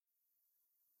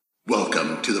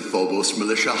Welcome to the Phobos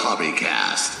Militia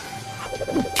Hobbycast.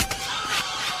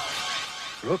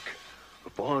 Look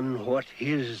upon what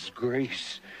his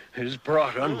grace has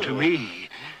brought unto me.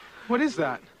 What is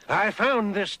that? I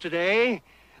found this today.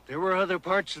 There were other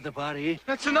parts of the body.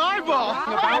 That's an eyeball.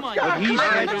 But he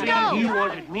said he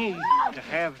wanted me to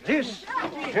have this.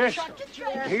 Yes.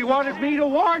 He wanted me to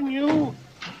warn you.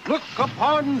 Look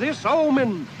upon this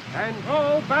omen and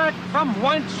go back from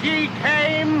whence ye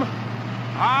came.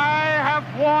 I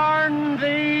have warned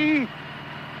thee.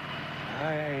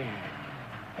 I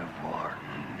have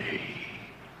warned thee.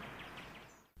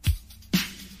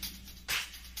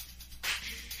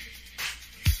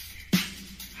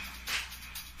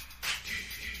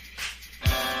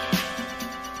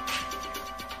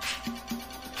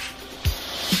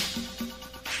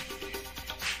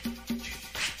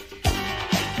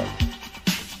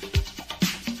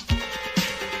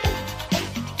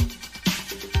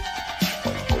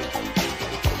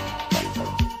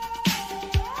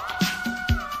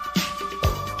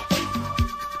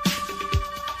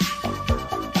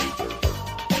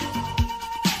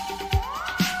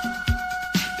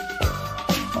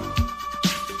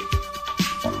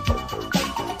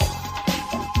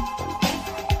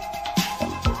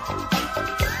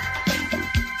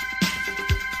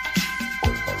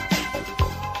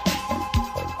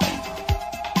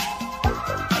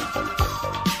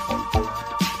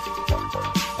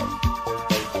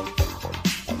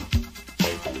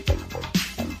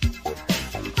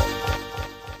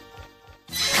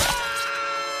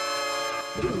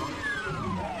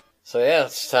 So yeah,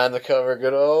 it's time to cover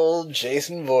good old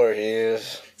Jason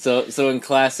Voorhees. So in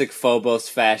classic Phobos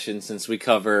fashion, since we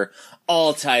cover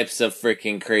all types of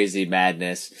freaking crazy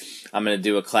madness, I'm gonna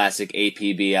do a classic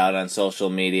APB out on social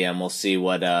media, and we'll see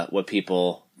what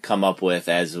people come up with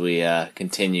as we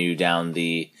continue down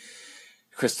the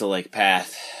Crystal Lake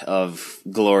path of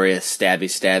glorious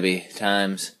stabby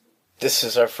times. This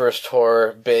is our first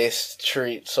horror-based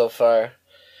treat so far.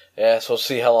 Yeah, so we'll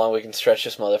see how long we can stretch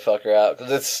this motherfucker out, because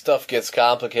this stuff gets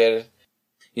complicated.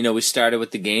 You know, we started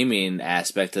with the gaming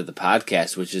aspect of the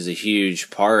podcast, which is a huge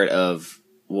part of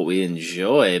what we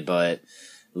enjoy, but,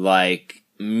 like,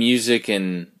 music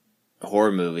and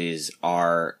horror movies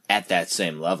are at that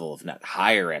same level, if not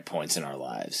higher at points in our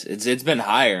lives. It's been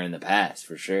higher in the past,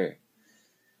 for sure. It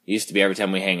used to be every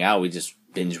time we hang out, we just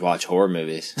binge watch horror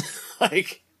movies.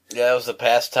 Like... Yeah, that was the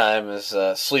pastime, is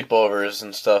sleepovers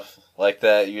and stuff like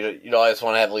that. You'd always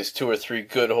want to have at least 2 or 3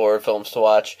 good horror films to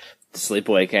watch.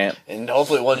 Sleepaway Camp. And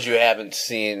hopefully ones you haven't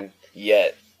seen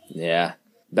yet. Yeah.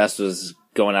 Best was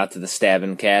going out to the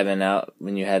Stabbing Cabin out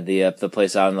when you had the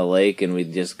place out on the lake, and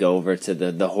we'd just go over to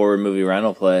the horror movie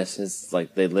rental place. It's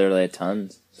like they literally had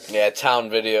tons. Yeah, Town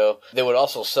Video. They would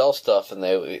also sell stuff, and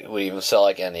they would even sell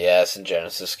like NES and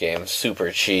Genesis games super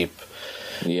cheap.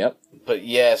 Yep. But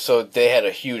yeah, so they had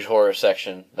a huge horror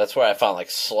section. That's where I found like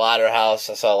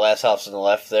Slaughterhouse. I saw Last House on the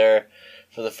Left there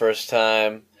for the first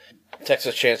time.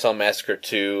 Texas Chainsaw Massacre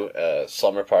 2,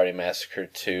 Slumber Party Massacre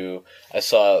 2. I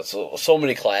saw so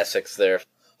many classics there.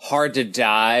 Hard to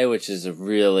Die, which is a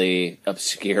really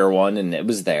obscure one, and it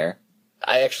was there.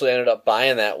 I actually ended up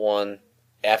buying that one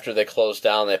after they closed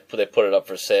down. They put it up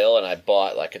for sale, and I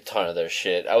bought like a ton of their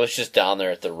shit. I was just down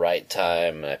there at the right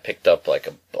time, and I picked up like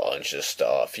a bunch of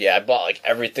stuff. Yeah, I bought like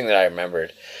everything that I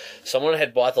remembered. Someone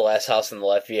had bought The Last House on the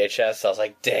Left VHS, so I was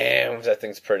like, damn, that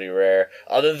thing's pretty rare.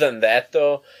 Other than that,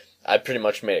 though, I pretty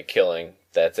much made a killing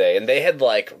that day. And they had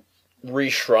like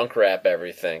re-shrunk wrap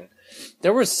everything.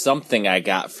 There was something I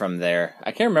got from there.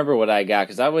 I can't remember what I got,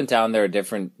 because I went down there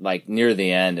like near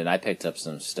the end, and I picked up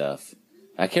some stuff.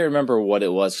 I can't remember what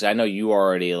it was, because I know you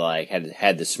already like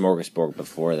had the smorgasbord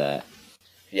before that.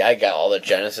 Yeah, I got all the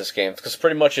Genesis games, because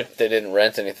pretty much if they didn't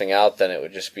rent anything out, then it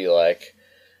would just be like,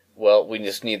 well, we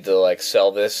just need to like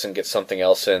sell this and get something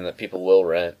else in that people will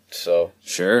rent. So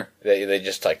sure, they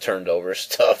just like turned over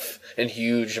stuff in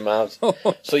huge amounts.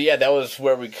 So yeah, that was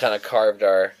where we kind of carved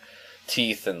our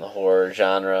teeth in the horror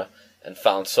genre and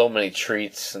found so many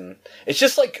treats. And it's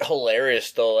just like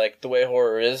hilarious though, like the way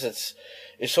horror is. It's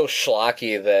so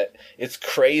schlocky that it's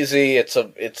crazy.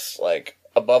 It's like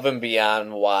above and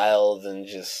beyond wild and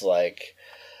just like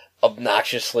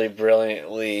obnoxiously,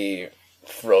 brilliantly,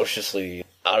 ferociously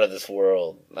out of this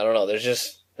world. I don't know. There's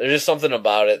just something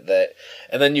about it that,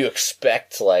 and then you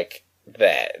expect like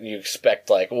that. You expect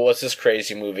like, well, what's this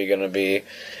crazy movie gonna be?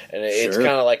 And it's kind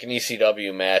of like an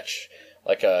ECW match,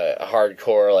 like a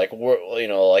hardcore, like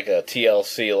like a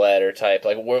TLC ladder type.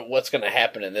 Like what's gonna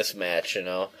happen in this match? You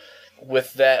know.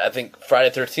 With that, I think Friday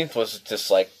the 13th was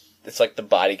just like, it's like the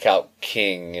body count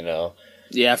king, you know.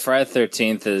 Yeah, Friday the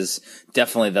 13th is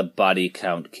definitely the body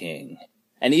count king.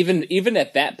 And even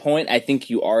at that point, I think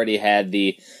you already had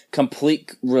the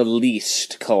complete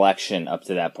released collection up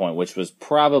to that point, which was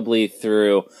probably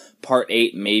through part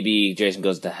 8, maybe Jason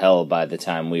Goes to Hell by the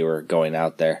time we were going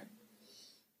out there.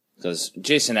 Because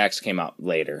Jason X came out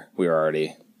later. We were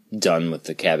already done with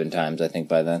the Cabin Times, I think,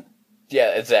 by then.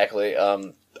 Yeah, exactly.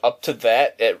 Up to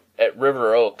that, at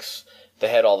River Oaks, they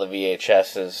had all the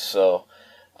VHSs, so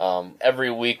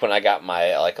every week when I got my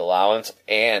allowance,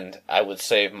 and I would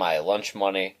save my lunch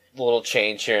money, a little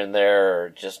change here and there, or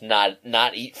just not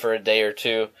eat for a day or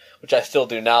two, which I still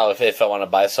do now. If I want to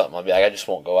buy something, I'll be like, I just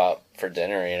won't go out for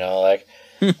dinner,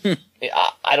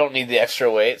 I don't need the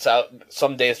extra weight. So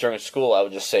some days during school, I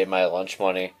would just save my lunch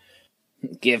money.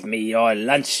 Give me your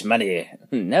lunch money.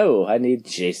 No, I need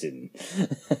Jason.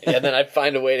 And then I'd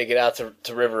find a way to get out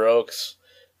to River Oaks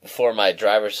before my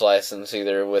driver's license,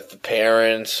 either with the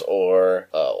parents or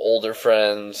older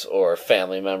friends or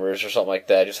family members or something like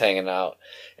that, just hanging out.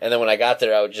 And then when I got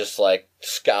there, I would just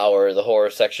scour the horror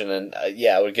section, and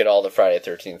I would get all the Friday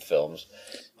the 13th films.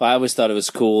 Well, I always thought it was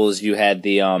cool is you had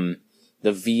the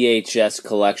VHS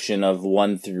collection of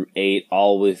 1 through 8,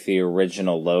 all with the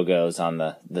original logos on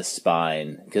the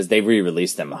spine, because they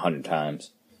re-released them 100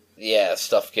 times. Yeah,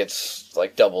 stuff gets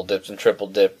double dipped and triple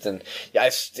dipped, and I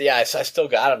still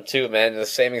got them too, man, in the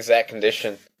same exact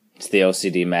condition. It's the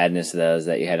OCD madness of those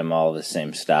that you had them all the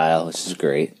same style, which is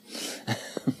great.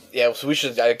 Yeah, so we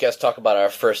should, I guess, talk about our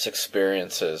first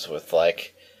experiences with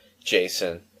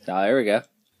Jason. Oh, there we go.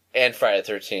 And Friday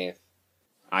the 13th.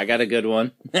 I got a good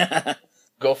one.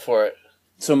 Go for it.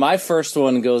 So my first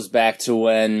one goes back to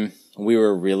when we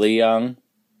were really young,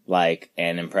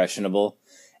 and impressionable.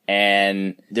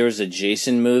 And there was a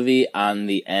Jason movie on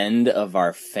the end of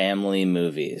our family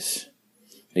movies.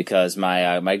 Because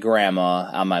my grandma,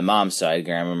 on my mom's side,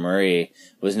 Grandma Marie,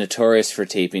 was notorious for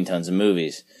taping tons of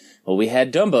movies. Well, we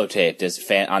had Dumbo taped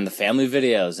on the family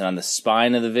videos, and on the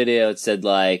spine of the video it said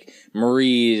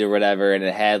Marie or whatever, and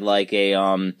it had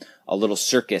a little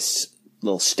circus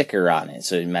little sticker on it,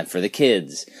 so it meant for the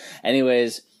kids.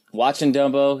 Anyways, watching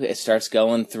Dumbo, it starts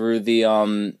going through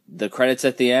the credits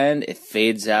at the end, it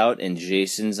fades out, and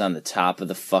Jason's on the top of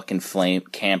the fucking flame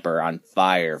camper on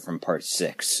fire from part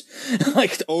 6.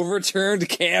 Overturned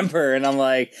camper, and I'm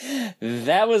like,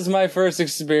 that was my first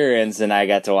experience, and I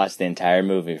got to watch the entire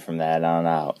movie from that on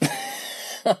out.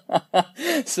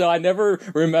 So I never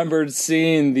remembered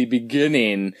seeing the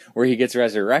beginning where he gets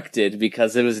resurrected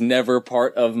because it was never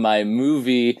part of my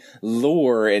movie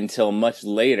lore until much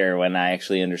later when I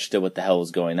actually understood what the hell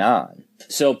was going on.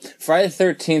 So Friday the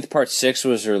 13th Part 6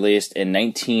 was released in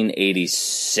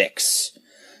 1986.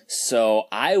 So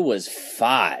I was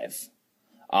 5.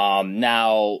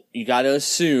 Now you gotta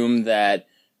assume that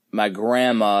my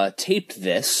grandma taped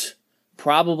this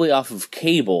probably off of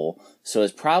cable. So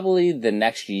it's probably the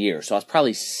next year. So I was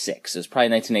probably 6. It was probably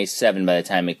 1987 by the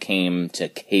time it came to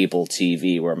cable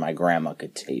TV where my grandma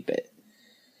could tape it.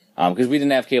 Because we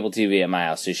didn't have cable TV at my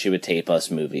house, so she would tape us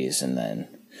movies and then...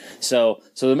 So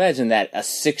imagine that, a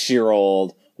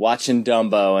 6-year-old watching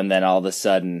Dumbo and then all of a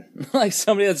sudden,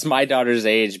 somebody that's my daughter's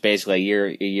age, basically a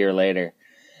year later,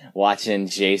 watching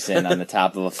Jason on the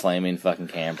top of a flaming fucking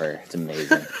camper. It's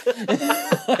amazing.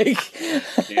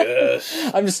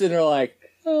 Yes. I'm just sitting there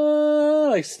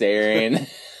staring.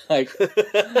 What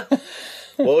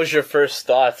was your first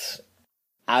thoughts?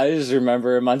 I just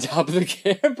remember him on top of the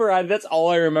camper. That's all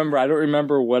I remember. I don't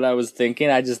remember what I was thinking.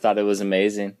 I just thought it was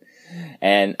amazing.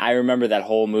 And I remember that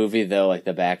whole movie, though,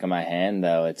 the back of my hand,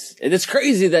 though. It's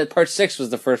crazy that Part 6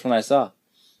 was the first one I saw.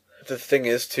 The thing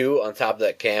is, too, on top of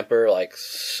that camper,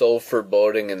 so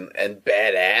foreboding and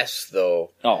badass,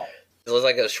 though. Oh. It was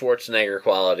like a Schwarzenegger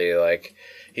quality,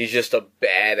 he's just a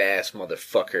badass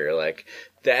motherfucker.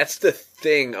 That's the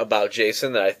thing about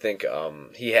Jason that I think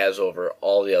he has over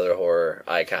all the other horror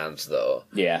icons, though.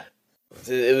 Yeah.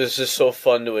 It was just so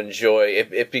fun to enjoy.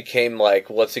 It became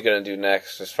what's he gonna do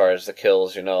next as far as the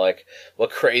kills,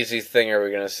 what crazy thing are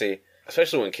we gonna see?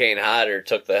 Especially when Kane Hodder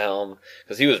took the helm,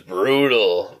 because he was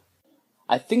brutal.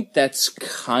 I think that's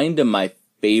kind of my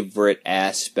favorite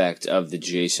aspect of the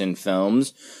Jason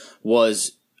films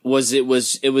was it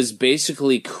was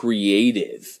basically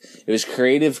creative. It was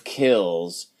creative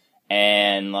kills,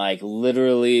 and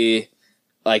literally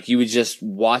you would just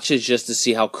watch it just to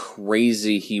see how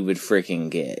crazy he would freaking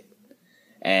get.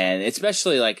 And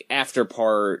especially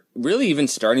after really even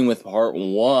starting with part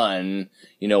 1,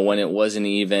 when it wasn't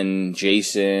even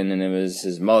Jason and it was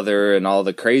his mother and all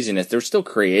the craziness, there were still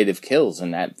creative kills in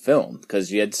that film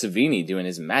because you had Savini doing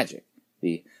his magic.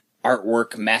 The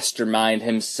artwork mastermind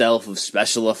himself of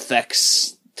special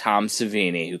effects, Tom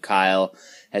Savini, who Kyle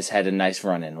has had a nice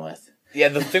run-in with. Yeah,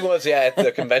 the thing was, at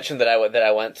the convention that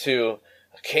I went to,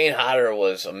 Kane Hodder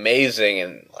was amazing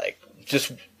and like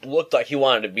just looked like he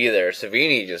wanted to be there.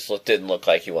 Savini just didn't look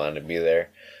like he wanted to be there.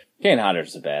 Kane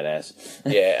Hodder's a badass.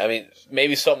 Yeah, I mean,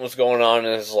 maybe something was going on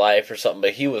in his life or something,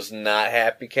 but he was not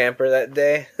happy camper that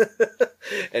day.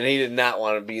 And he did not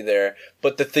want to be there.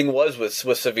 But the thing was with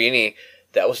Savini,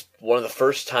 that was one of the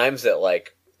first times that,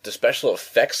 like, the special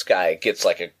effects guy gets,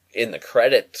 like, in the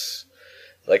credits.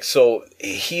 Like, so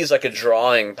he's like a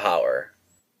drawing power.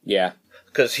 Yeah.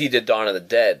 Because he did Dawn of the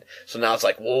Dead. So now it's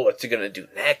like, whoa, what's he going to do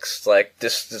next? Like,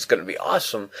 this is going to be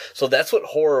awesome. So that's what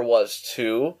horror was,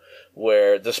 too,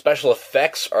 where the special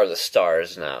effects are the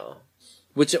stars now.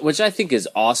 Which I think is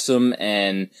awesome,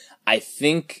 and I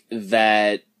think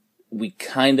that we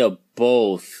kind of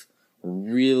both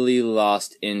really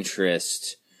lost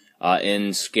interest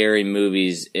in scary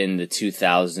movies in the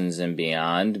 2000s and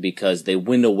beyond because they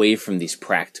went away from these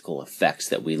practical effects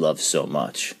that we love so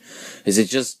much. Is it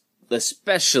just,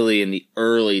 especially in the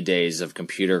early days of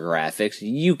computer graphics,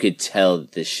 you could tell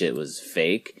that this shit was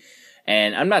fake.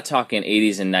 And I'm not talking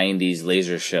 80s and 90s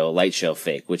laser show, light show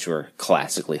fake, which were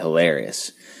classically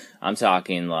hilarious. I'm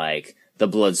talking like the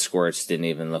blood squirts didn't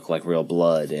even look like real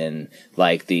blood, and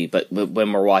like but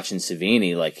when we're watching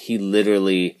Savini, like he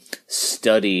literally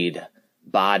studied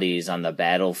bodies on the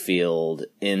battlefield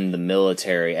in the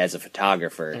military as a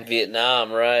photographer. In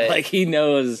Vietnam, right? Like he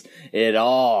knows it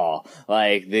all.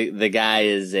 Like the guy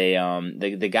is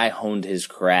the guy honed his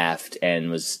craft and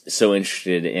was so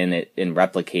interested in it, in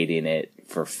replicating it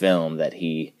for film, that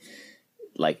he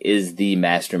like is the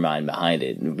mastermind behind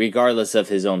it, regardless of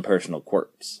his own personal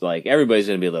quirks. Like everybody's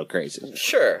gonna be a little crazy.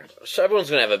 Sure. So everyone's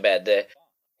gonna have a bad day.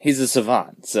 He's a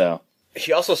savant, so.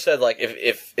 He also said, like,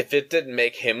 if it didn't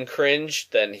make him cringe,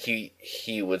 then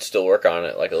he would still work on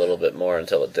it, like, a little bit more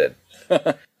until it did.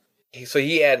 So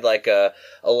he had, like, a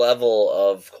level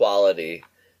of quality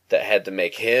that had to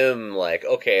make him, like,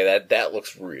 okay, that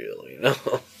looks real, you know?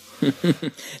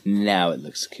 Now it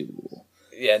looks cool.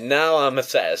 Yeah, now I'm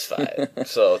satisfied.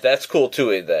 So that's cool,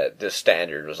 too, that the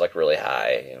standard was, like, really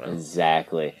high, you know?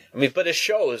 Exactly. I mean, but it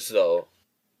shows, though.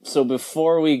 So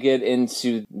before we get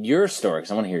into your story,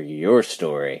 because I want to hear your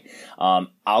story,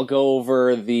 I'll go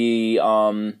over the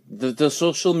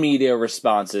social media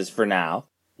responses for now.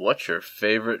 What's your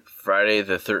favorite Friday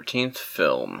the 13th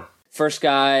film? First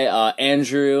guy,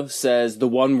 Andrew, says the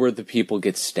one where the people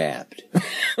get stabbed.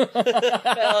 Hell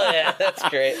yeah, that's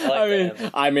great.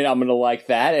 I mean, I'm gonna like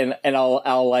that, and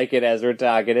I'll like it as we're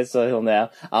talking it, so he'll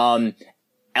know.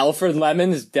 Alfred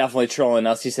Lemon is definitely trolling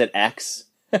us. He said X.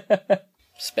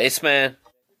 Spaceman.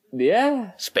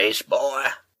 Yeah. Space boy.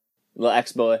 Little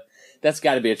X-boy. That's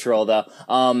gotta be a troll, though.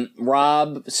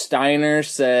 Rob Steiner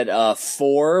said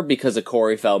 4 because of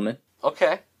Corey Feldman.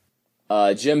 Okay.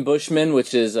 Jim Bushman,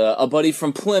 which is a buddy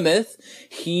from Plymouth,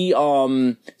 he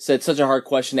said such a hard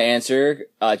question to answer,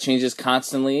 changes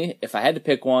constantly. If I had to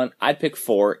pick one, I'd pick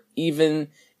 4, even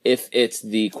if it's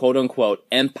the quote-unquote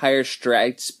Empire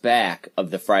Strikes Back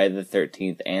of the Friday the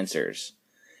 13th answers.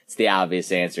 It's the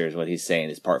obvious answer is what he's saying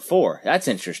is part 4. That's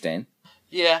interesting.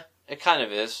 Yeah, it kind of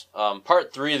is.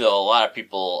 Part 3, though, a lot of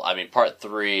people, I mean, part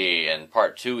 3 and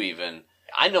part 2 even,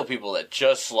 I know people that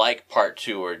just like part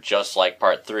 2 or just like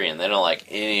part 3, and they don't like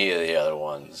any of the other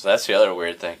ones. That's the other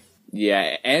weird thing.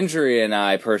 Yeah, Andrea and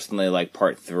I personally like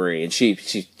part 3, and she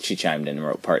chimed in and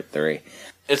wrote part 3.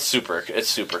 It's super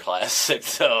classic,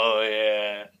 so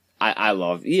yeah. I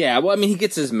love, yeah, well, I mean, he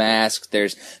gets his mask,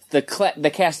 there's, the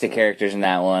cast of characters in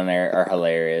that one are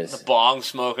hilarious. The bong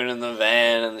smoking in the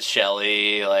van and the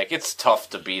Shelly, like, it's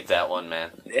tough to beat that one, man.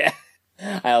 Yeah.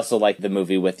 I also like the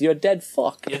movie with You're Dead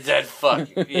Fuck. You're Dead Fuck,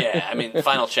 yeah, I mean,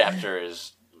 Final Chapter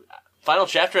has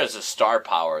a star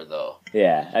power, though.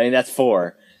 Yeah, I mean, that's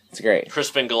 4. It's great.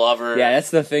 Crispin Glover. Yeah, that's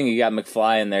the thing, you got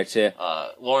McFly in there, too.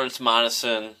 Lawrence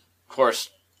Monason, of course,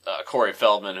 Corey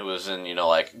Feldman, who was in,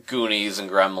 like, Goonies and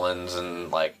Gremlins and,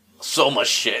 like, so much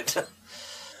shit.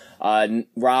 Rob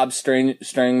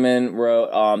Stringman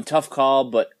wrote, tough call,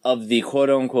 but of the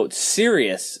quote-unquote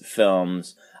serious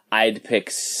films, I'd pick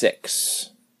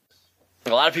 6. A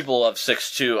lot of people love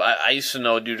 6, too. I used to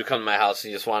know a dude who come to my house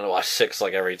and he just wanted to watch 6,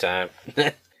 like, every time.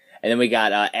 And then we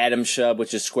got Adam Shub,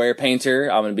 which is Square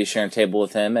Painter. I'm going to be sharing a table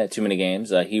with him at Too Many Games.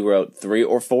 He wrote 3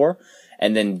 or 4.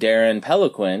 And then Darren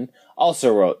Peliquin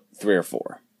also wrote 3 or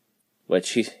 4,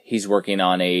 which he's working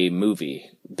on a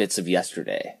movie, Bits of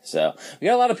Yesterday. So we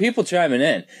got a lot of people chiming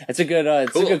in. It's a good,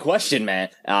 it's a good question, man.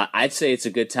 I'd say it's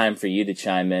a good time for you to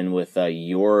chime in with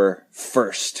your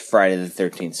first Friday the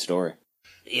 13th story.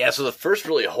 Yeah, so the first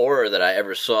really horror that I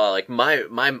ever saw, like my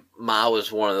ma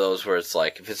was one of those where it's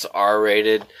like if it's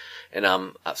R-rated, and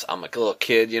I'm like a little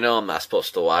kid, you know, I'm not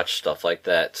supposed to watch stuff like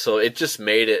that. So it just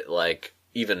made it like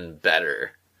even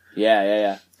better.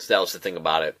 Yeah. So that was the thing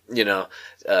about it, you know.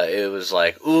 It was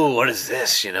like, ooh, what is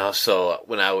this, you know? So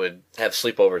when I would have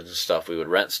sleepovers and stuff, we would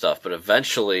rent stuff. But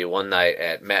eventually, one night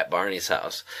at Matt Barney's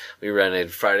house, we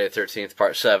rented Friday the 13th,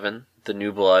 Part 7, The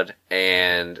New Blood,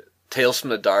 and Tales from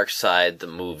the Dark Side, the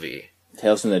movie.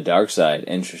 Tales from the Dark Side,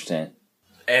 interesting.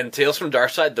 And Tales from the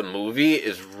Dark Side, the movie,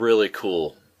 is really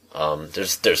cool.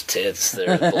 There's tits,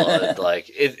 there's blood, like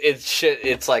it's shit.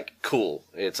 It's like cool.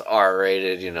 It's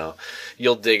R-rated, you know.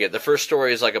 You'll dig it. The first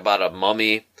story is like about a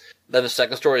mummy. Then the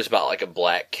second story is about like a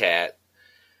black cat,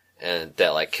 and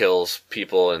that like kills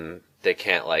people, and they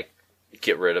can't like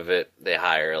get rid of it. They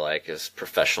hire like this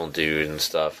professional dude and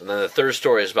stuff. And then the third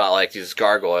story is about like these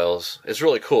gargoyles. It's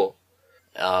really cool.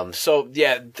 So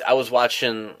yeah, we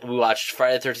watched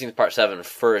Friday the 13th Part 7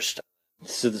 first.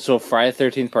 So Friday the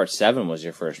 13th Part 7 was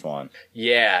your first one.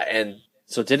 Yeah, and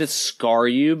so did it scar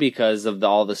you because of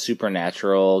all the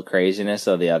supernatural craziness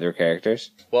of the other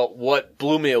characters? Well, what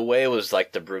blew me away was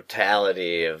like the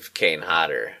brutality of Kane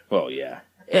Hodder. Well, yeah.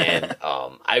 And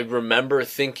I remember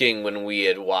thinking when we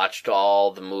had watched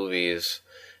all the movies,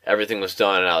 everything was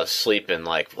done, and I was sleeping,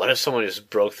 like, what if someone just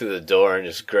broke through the door and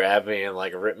just grabbed me and,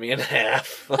 like, ripped me in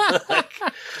half? Like,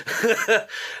 that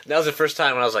was the first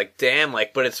time when I was like, damn,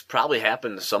 like, but it's probably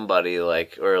happened to somebody,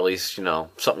 like, or at least, you know,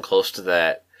 something close to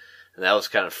that. And that was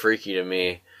kind of freaky to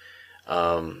me.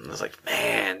 I was like,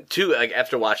 man, too, like,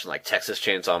 after watching, like, Texas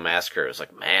Chainsaw Massacre, I was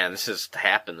like, man, this has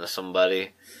happened to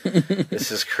somebody.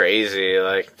 This is crazy.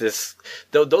 Like, those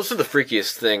are the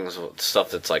freakiest things,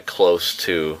 stuff that's, like, close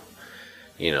to,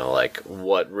 you know, like,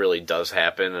 what really does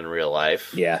happen in real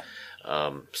life. Yeah.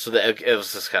 So that it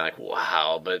was just kind of like,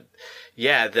 wow. But,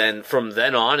 yeah, then, from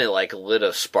then on, it, like, lit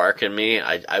a spark in me.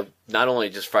 I not only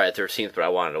just Friday the 13th, but I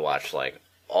wanted to watch, like,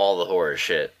 all the horror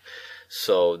shit.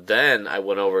 So then I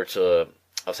went over I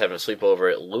was having a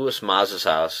sleepover at Louis Maz's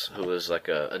house, who was like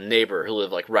a neighbor who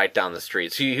lived like right down the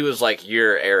street. So he was like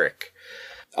your Eric.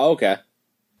 Oh, okay.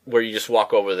 Where you just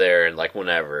walk over there and like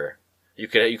whenever. You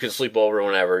could sleep over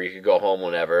whenever, you could go home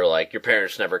whenever, like your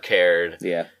parents never cared.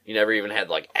 Yeah. You never even had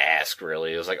to like ask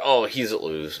really. It was like, oh, he's at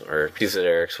Lou's or he's at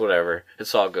Eric's, whatever.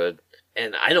 It's all good.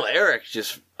 And I know Eric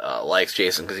just likes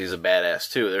Jason because he's a badass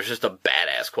too. There's just a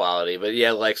badass quality. But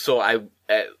yeah, like, so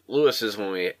at Lewis's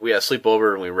when we had a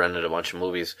sleepover and we rented a bunch of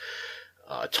movies,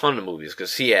 a ton of movies,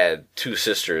 because he had two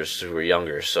sisters who were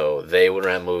younger, so they would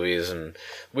rent movies and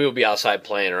we would be outside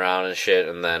playing around and shit,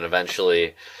 and then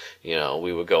eventually, you know,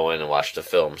 we would go in and watch the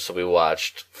film. So we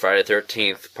watched Friday the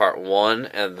 13th Part 1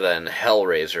 and then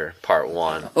Hellraiser Part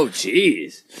 1. Oh,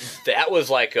 jeez. That was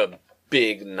like a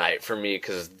big night for me,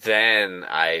 because then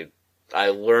I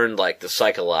learned like the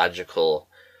psychological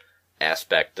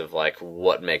aspect of like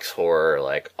what makes horror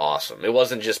like awesome. It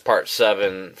wasn't just Part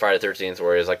 7 Friday the 13th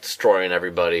where he's like destroying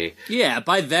everybody. Yeah,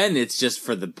 by then it's just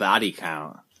for the body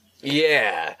count.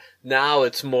 Yeah, now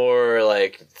it's more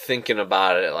like thinking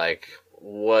about it, like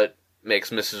what makes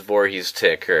Mrs. Voorhees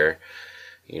tick, or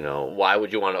you know, why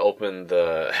would you want to open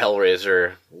the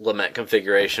Hellraiser Lament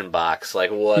configuration box? Like,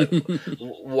 what?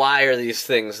 Why are these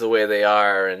things the way they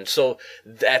are? And so,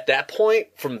 at that point,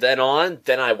 from then on,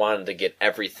 then I wanted to get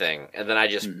everything, and then I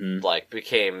just like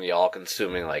became the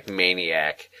all-consuming like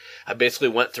maniac. I basically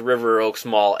went to River Oaks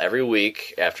Mall every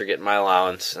week after getting my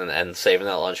allowance and saving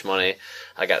that lunch money.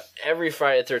 I got every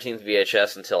Friday the 13th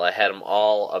VHS until I had them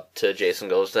all up to Jason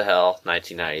Goes to Hell,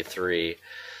 1993.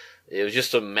 It was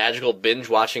just a magical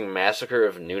binge-watching massacre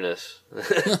of newness.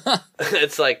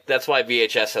 It's like, that's why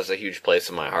VHS has a huge place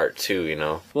in my heart, too, you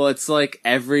know? Well, it's like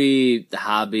every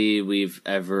hobby we've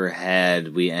ever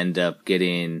had, we end up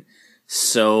getting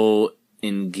so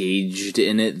engaged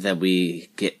in it that we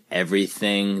get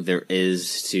everything there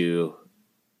is to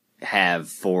have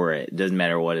for it. Doesn't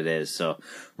matter what it is. So,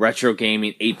 retro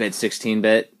gaming, 8-bit,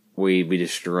 16-bit, we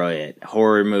destroy it.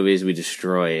 Horror movies, we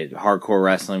destroy it. Hardcore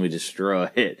wrestling, we destroy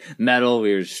it. Metal,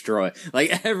 we destroy it.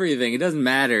 Like everything, it doesn't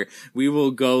matter. We will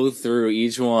go through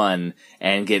each one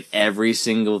and get every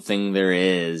single thing there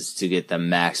is to get the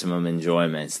maximum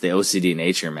enjoyment. It's the OCD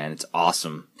nature, man. It's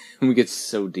awesome. We get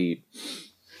so deep.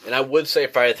 And I would say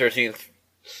Friday the 13th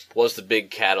was the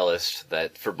big catalyst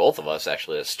that, for both of us,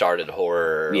 actually, that started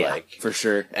horror. Yeah, like, for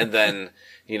sure. And then,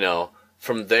 you know,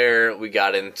 from there, we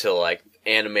got into, like,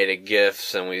 animated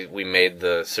GIFs, and we made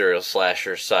the Serial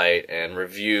Slasher site, and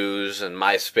reviews, and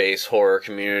MySpace horror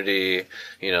community,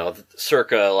 you know,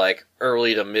 circa, like,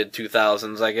 early to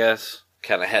mid-2000s, I guess.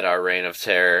 Kind of had our reign of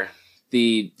terror.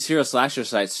 the serial slasher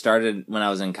site started when I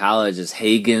was in college as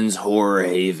Hagen's Horror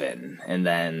Haven, and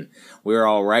then we were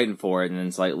all writing for it, and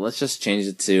it's like, let's just change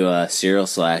it to serial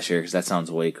slasher because that sounds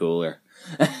way cooler.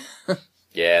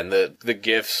 Yeah, and the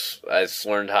GIFs, I just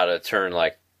learned how to turn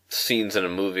like scenes in a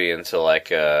movie into like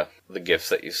the GIFs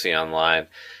that you see online.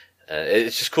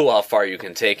 It's just cool how far you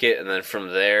can take it, and then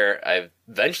from there, I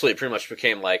eventually pretty much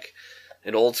became like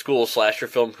an old school slasher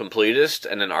film completist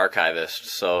and an archivist.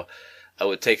 So I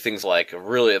would take things like a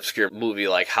really obscure movie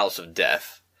like House of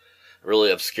Death, a really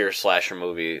obscure slasher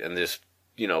movie, and just,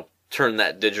 you know, turn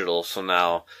that digital. So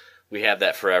now we have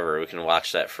that forever. We can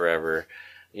watch that forever.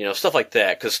 You know, stuff like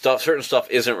that. Because certain stuff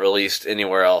isn't released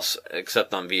anywhere else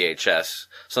except on VHS.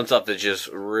 Some stuff is just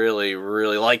really,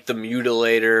 really like The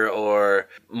Mutilator or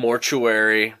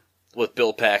Mortuary with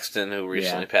Bill Paxton, who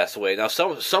recently passed away. Now,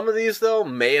 some of these, though,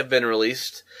 may have been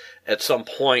released at some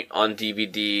point on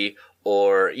DVD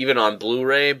or even on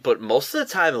Blu-ray, but most of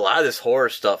the time, a lot of this horror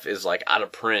stuff is, like, out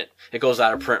of print. It goes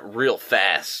out of print real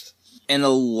fast. And a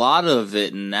lot of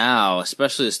it now,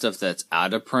 especially the stuff that's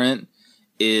out of print,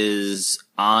 is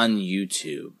on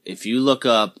YouTube. If you look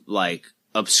up, like,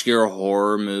 obscure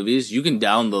horror movies, you can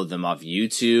download them off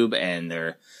YouTube, and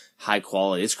they're high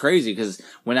quality. It's crazy, because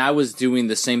when I was doing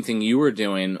the same thing you were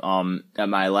doing at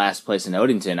my last place in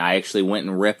Odenton, I actually went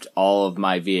and ripped all of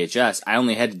my VHS. I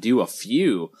only had to do a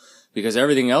few, because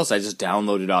everything else I just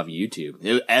downloaded off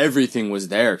YouTube. Everything was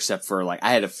there except for, like,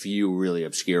 I had a few really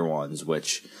obscure ones,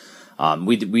 which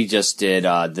we just did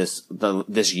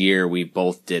this year. We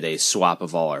both did a swap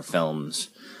of all our films,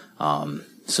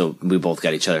 so we both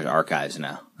got each other's archives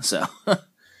now. So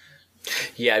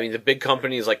yeah, I mean, the big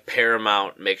companies like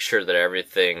Paramount make sure that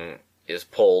everything is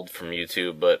pulled from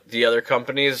YouTube, but the other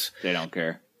companies, they don't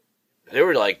care. They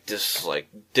were like just like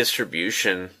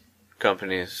distribution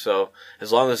companies. So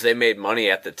as long as they made money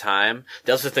at the time,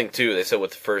 that's the thing too. They said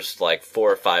with the first like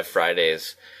 4 or 5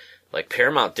 Fridays, like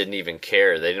Paramount didn't even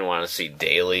care. They didn't want to see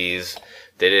dailies.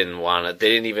 They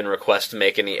didn't even request to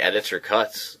make any edits or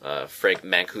cuts. Frank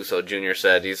Mancuso Jr.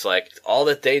 said, he's like, all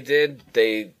that they did,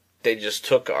 they just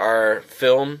took our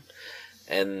film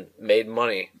and made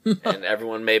money, and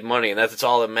everyone made money, and that's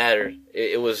all that mattered.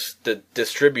 It was the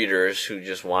distributors who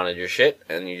just wanted your shit,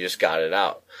 and you just got it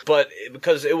out. But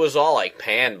because it was all like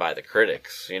panned by the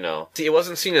critics, you know. See, it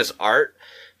wasn't seen as art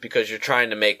because you're trying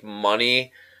to make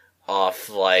money off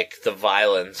like the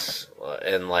violence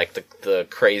and like the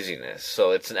craziness.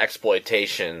 So it's an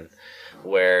exploitation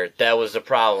where that was the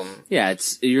problem. Yeah,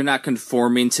 you're not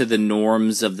conforming to the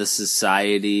norms of the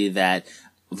society that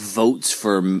votes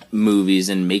for movies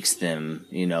and makes them,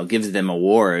 you know, gives them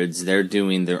awards. They're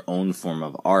doing their own form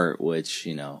of art, which,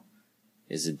 you know,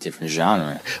 is a different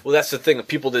genre. Well, that's the thing.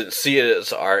 People didn't see it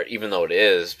as art, even though it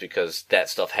is, because that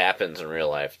stuff happens in real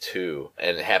life too,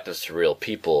 and it happens to real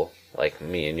people like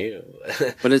me and you.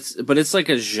 but it's like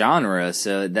a genre.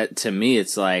 So that, to me,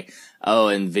 it's like, oh,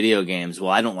 in video games,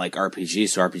 well, I don't like RPGs,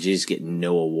 so RPGs get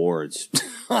no awards.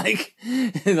 like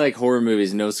horror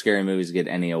movies, no scary movies get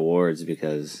any awards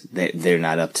because they're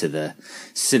not up to the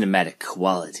cinematic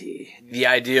quality. The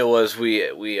idea was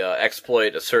we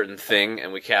exploit a certain thing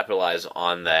and we capitalize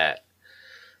on that.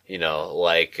 You know,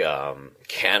 like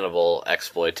cannibal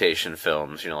exploitation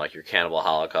films. You know, like your Cannibal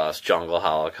Holocaust, Jungle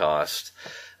Holocaust.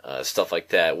 Stuff like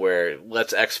that, where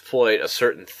let's exploit a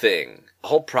certain thing. The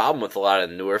whole problem with a lot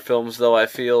of newer films, though, I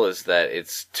feel, is that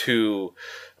it's too...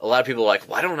 A lot of people are like,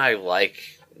 why don't I like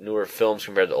newer films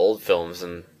compared to old films?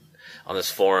 And on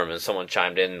this forum, and someone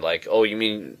chimed in, like, oh, you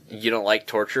mean you don't like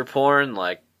torture porn?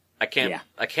 Like, I can't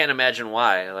imagine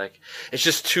why. Like, it's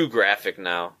just too graphic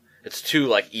now. It's too,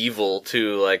 like, evil,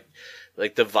 too, like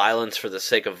the violence for the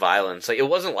sake of violence. Like, it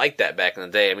wasn't like that back in the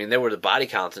day. I mean, there were the body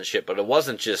counts and shit, but it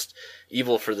wasn't just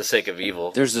evil for the sake of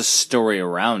evil. There's a story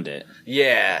around it.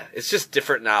 Yeah, it's just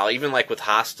different now. Even, like, with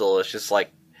Hostel, it's just,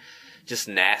 like, just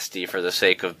nasty for the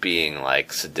sake of being,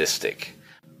 like, sadistic.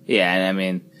 Yeah, and I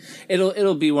mean,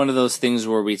 it'll be one of those things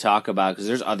where we talk about, because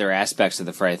there's other aspects of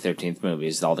the Friday the 13th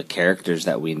movies, all the characters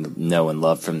that we know and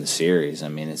love from the series. I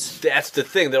mean, that's the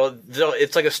thing.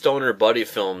 It's like a stoner buddy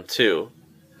film, too.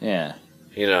 Yeah.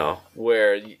 You know,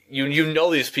 where you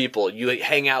know these people, you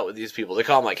hang out with these people. They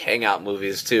call them like hangout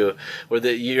movies too, where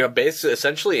you're basically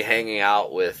essentially hanging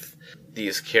out with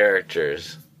these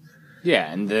characters. Yeah,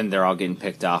 and then they're all getting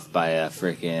picked off by a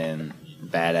freaking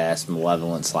badass,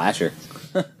 malevolent slasher.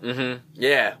 Mm-hmm.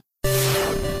 Yeah.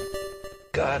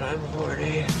 God, I'm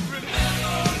horny.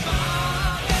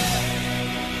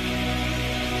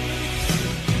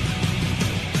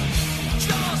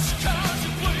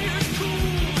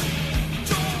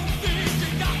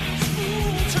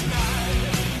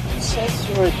 Says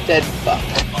you're a dead fuck.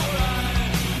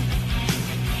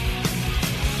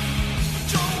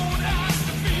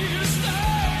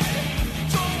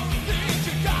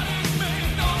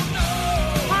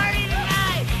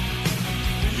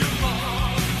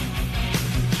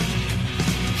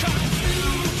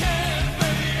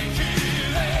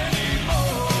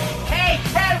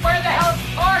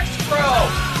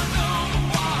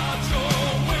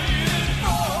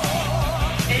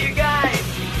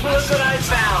 Look what I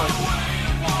found.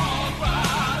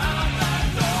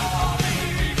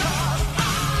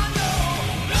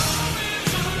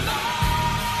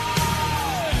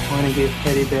 Want to give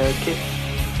Teddy Bear a kick?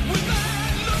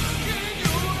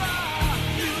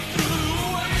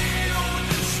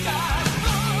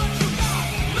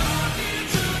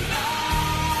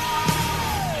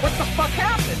 What the fuck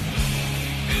happened?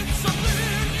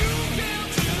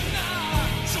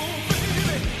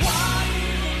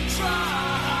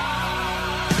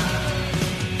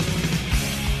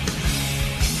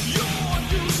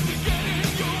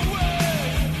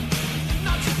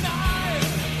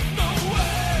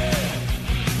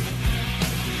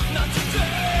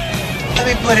 Let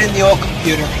me put it in the old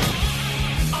computer.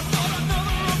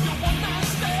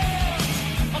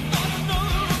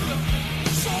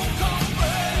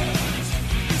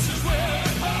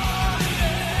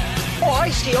 Oh, I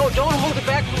see. Oh, don't hold it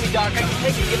back from me, Doc. I can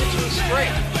take it. Give it to me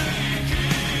straight.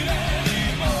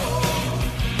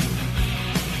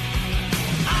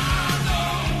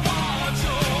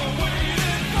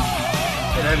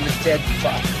 And I'm the dead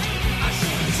fuck.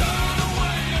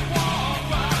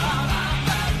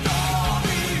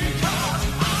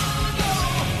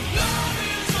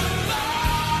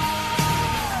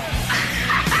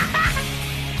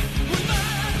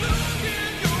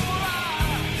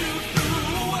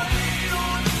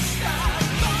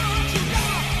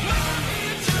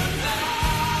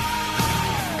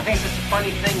 I think it's a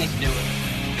funny thing he's doing.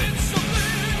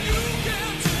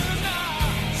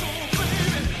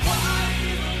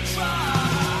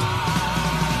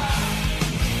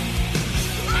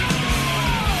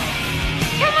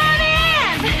 Come on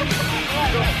in!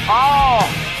 Oh!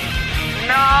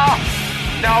 No!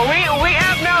 No, we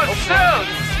have no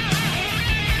suits!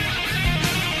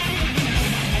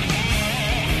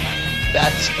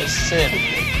 That's a sin,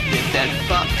 you dead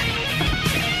fuck.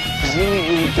 I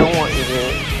really don't want you to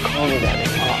call me that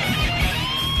anymore.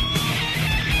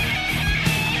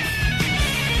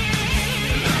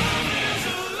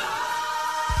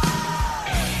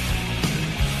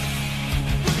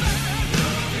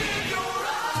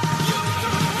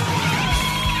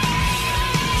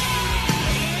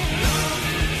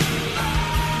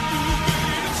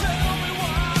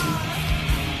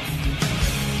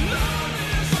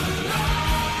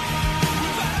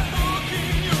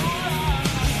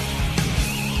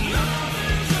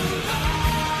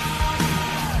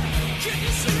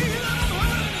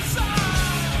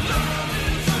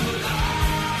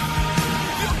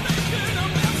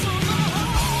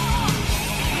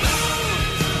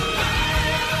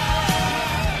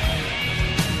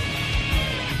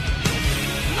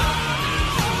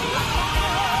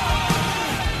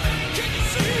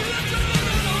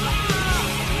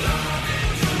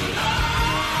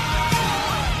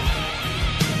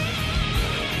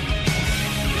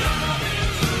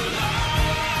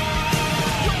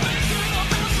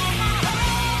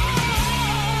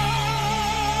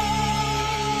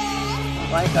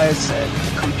 Like I said,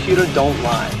 the computer don't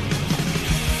lie.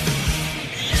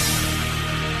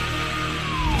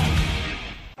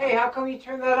 Hey, how come you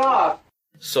turned that off?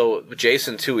 So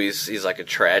Jason too, he's like a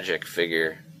tragic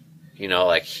figure. You know,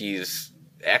 like he's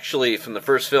actually from the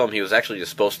first film he was actually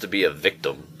just supposed to be a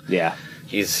victim. Yeah.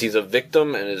 He's a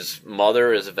victim and his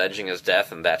mother is avenging his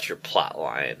death, and that's your plot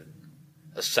line,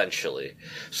 essentially.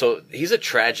 So he's a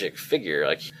tragic figure.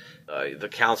 Like the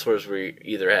counselors were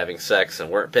either having sex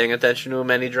and weren't paying attention to him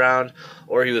and he drowned,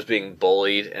 or he was being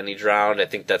bullied and he drowned. I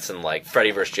think that's in like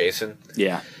Freddy vs. Jason.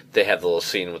 Yeah. They have the little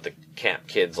scene with the camp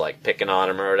kids like picking on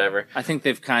him or whatever. I think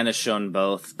they've kind of shown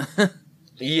both.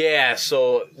 Yeah,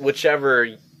 so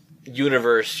whichever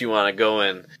universe you want to go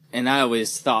in. And I always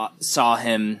saw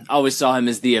him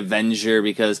as the Avenger,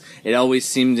 because it always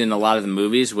seemed in a lot of the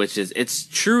movies, which is, it's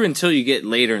true until you get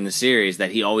later in the series,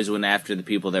 that he always went after the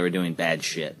people that were doing bad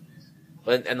shit.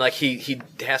 And like he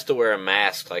has to wear a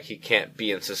mask, like he can't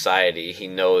be in society. He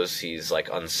knows he's like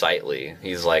unsightly.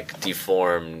 He's like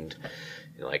deformed,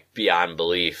 you know, like beyond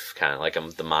belief, kind of like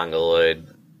the Mongoloid.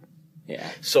 Yeah.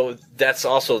 So that's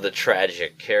also the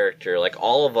tragic character. Like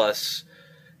all of us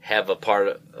have a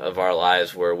part of our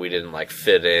lives where we didn't like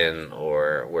fit in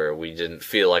or where we didn't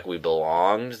feel like we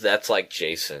belonged. That's like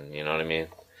Jason, you know what I mean?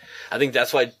 I think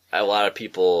that's why a lot of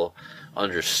people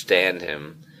understand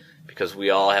him, because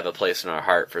we all have a place in our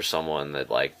heart for someone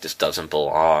that like just doesn't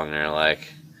belong or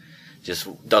like just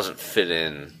doesn't fit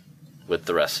in with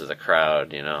the rest of the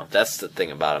crowd, you know? That's the thing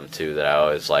about him too that I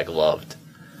always like loved.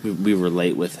 We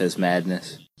relate with his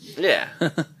madness. Yeah.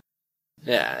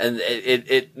 Yeah, and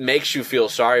it makes you feel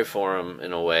sorry for him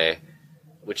in a way,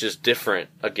 which is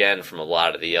different, again, from a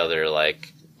lot of the other,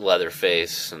 like,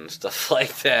 Leatherface and stuff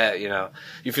like that, you know.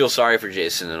 You feel sorry for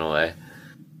Jason in a way.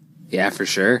 Yeah, for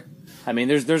sure. I mean,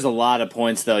 there's a lot of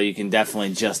points, though. You can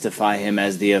definitely justify him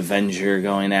as the Avenger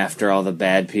going after all the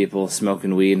bad people,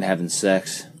 smoking weed and having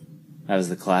sex. That was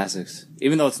the classics.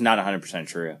 Even though it's not 100%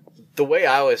 true. The way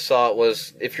I always saw it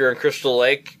was, if you're in Crystal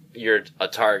Lake, you're a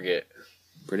target.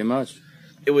 Pretty much.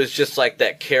 It was just like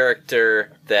that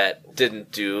character that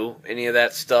didn't do any of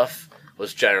that stuff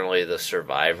was generally the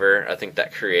survivor. I think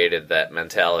that created that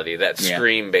mentality. That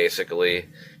Scream basically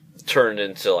turned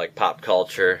into like pop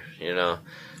culture, you know?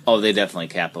 Oh, they definitely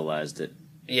capitalized it.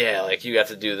 Yeah, like you have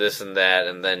to do this and that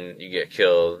and then you get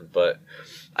killed. But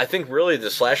I think really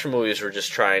the slasher movies were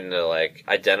just trying to like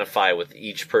identify with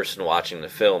each person watching the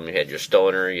film. You had your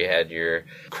stoner, you had your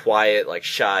quiet, like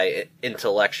shy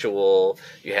intellectual,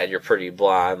 you had your pretty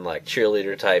blonde, like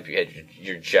cheerleader type, you had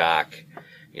your jock.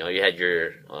 You know, you had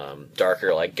your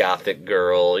darker, like, gothic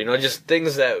girl. You know, just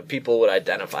things that people would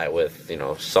identify with, you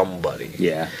know, somebody.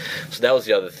 Yeah. So that was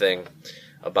the other thing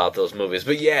about those movies.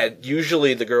 But, yeah,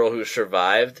 usually the girl who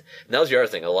survived, and that was the other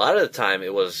thing. A lot of the time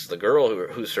it was the girl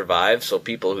who survived, so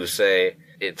people who say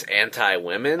it's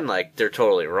anti-women, like, they're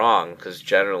totally wrong, because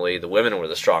generally the women were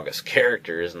the strongest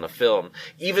characters in the film.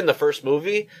 Even the first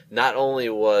movie, not only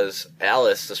was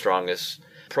Alice the strongest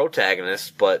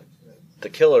protagonist, but the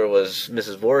killer was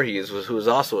Mrs. Voorhees, who was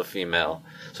also a female.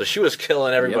 So she was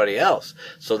killing everybody else.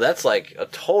 So that's like a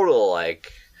total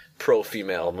like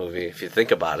pro-female movie if you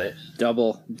think about it.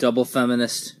 Double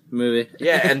feminist movie.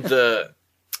 Yeah, and the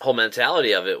whole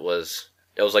mentality of it was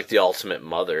like the ultimate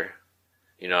mother.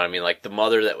 You know what I mean? Like the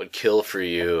mother that would kill for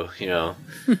you, you know.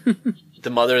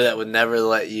 The mother that would never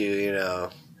let you, you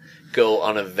know, go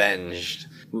unavenged.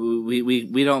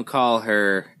 We don't call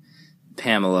her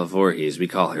Pamela Voorhees, we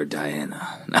call her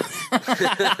Diana.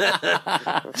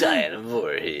 Diana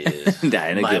Voorhees.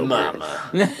 Diana my Gilbert.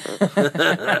 Mama.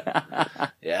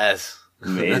 Yes.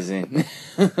 Amazing.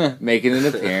 Making an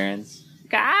appearance.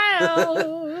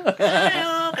 Kyle!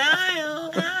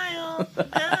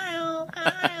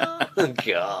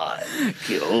 God.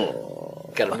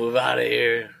 Cool. Gotta move out of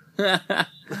here.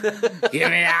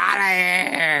 Get me out of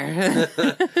here.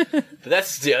 But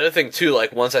that's the other thing too,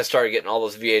 like once I started getting all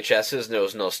those VHSs and there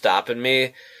was no stopping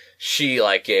me, she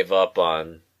like gave up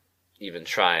on even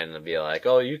trying to be like,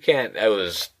 oh, you can't. I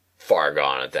was far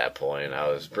gone at that point. I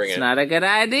was bringing. It's not a good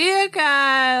idea,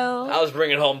 Kyle. I was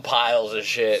bringing home piles of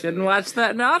shit. Shouldn't watch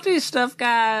that naughty stuff,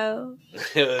 Kyle.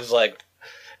 It was like,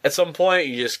 at some point,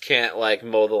 you just can't, like,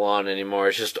 mow the lawn anymore.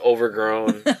 It's just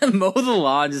overgrown. Mow the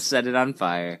lawn, just set it on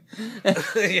fire.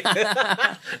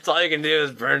 That's all you can do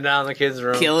is burn down the kids'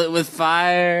 room. Kill it with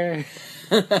fire.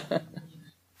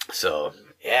 So,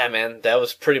 yeah, man, that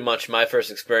was pretty much my first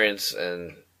experience,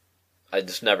 and I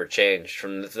just never changed.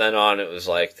 From then on, it was,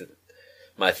 like,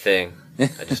 my thing.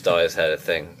 I just always had a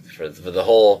thing for the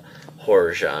whole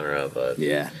horror genre, but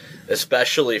yeah,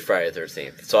 especially Friday the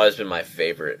 13th. It's always been my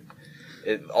favorite.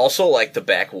 It also, like, the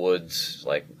backwoods,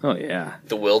 like, oh yeah,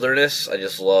 the wilderness. I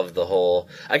just love the whole.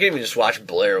 I can even just watch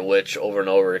Blair Witch over and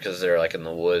over because they're like in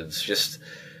the woods. Just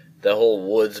the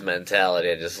whole woods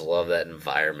mentality. I just love that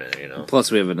environment, you know.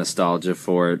 Plus, we have a nostalgia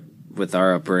for it with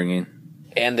our upbringing.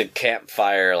 And the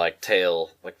campfire, like, tale,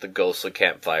 like the ghostly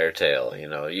campfire tale, you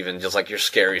know. Even just like your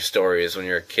scary stories when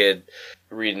you're a kid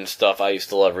reading stuff. I used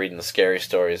to love reading the scary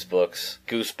stories books.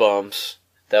 Goosebumps.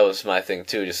 That was my thing,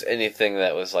 too. Just anything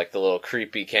that was, like, the little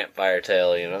creepy campfire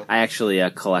tale, you know? I actually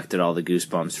collected all the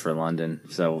Goosebumps for London.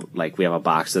 So, like, we have a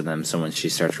box of them, so when she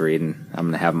starts reading, I'm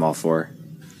going to have them all for her.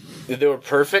 They were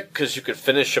perfect because you could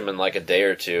finish them in, like, a day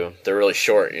or two. They're really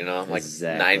short, you know? Like,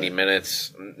 exactly. 90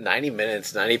 minutes,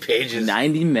 90 pages.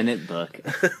 90-minute book.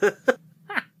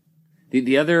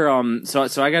 the other, so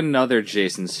I got another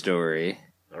Jason story.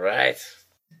 All right.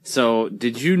 So,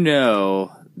 did you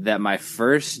know that my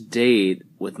first date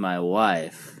with my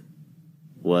wife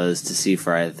was to see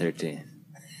Friday the 13th.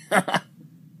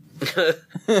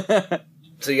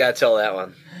 So you gotta tell that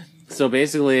one. So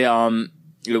basically,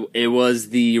 it was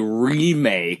the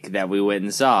remake that we went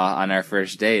and saw on our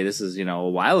first day. This is, a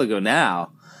while ago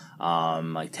now.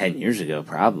 Like 10 years ago,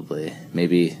 probably.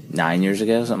 Maybe 9 years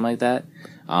ago, something like that.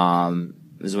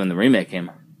 This is when the remake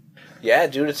came. Yeah,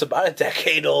 dude, it's about a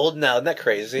decade old now. Isn't that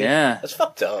crazy? Yeah. That's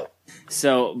fucked up.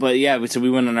 So we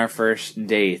went on our first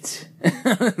date.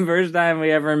 First time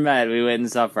we ever met, we went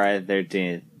and saw Friday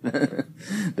the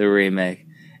 13th. The remake.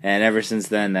 And ever since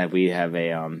then, that we have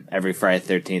every Friday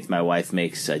the 13th, my wife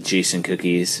makes Jason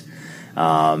cookies.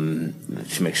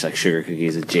 She makes like sugar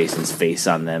cookies with Jason's face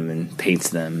on them and paints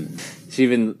them. She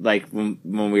even, like, when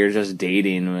we were just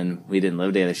dating, when we didn't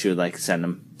live together, she would like send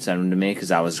them to me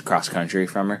because I was cross country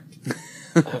from her.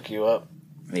 Hook you up.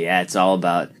 Yeah, it's all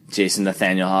about Jason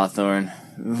Nathaniel Hawthorne.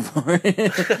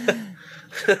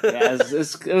 Yeah,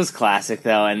 it was classic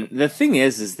though, and the thing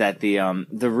is that the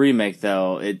remake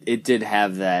though it did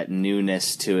have that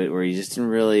newness to it where you just didn't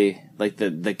really like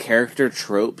the character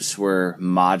tropes were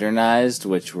modernized,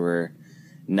 which were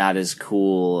not as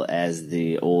cool as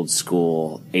the old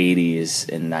school 80s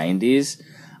and 90s.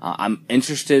 I'm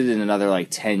interested in another like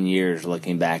 10 years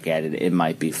looking back at it. It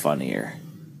might be funnier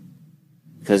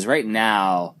because right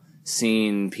now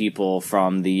seeing people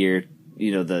from the year.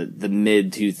 The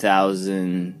mid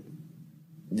 2000,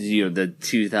 the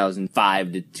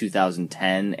 2005 to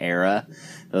 2010 era,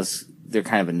 they're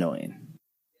kind of annoying.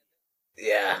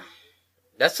 Yeah.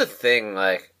 That's the thing,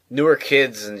 like, newer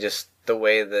kids and just the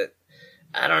way that,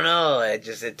 I don't know,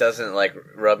 it doesn't, like,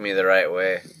 rub me the right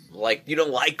way. Like, you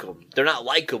don't like them. They're not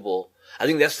likable. I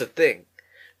think that's the thing.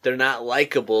 They're not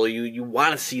likable. You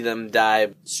want to see them die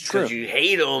because you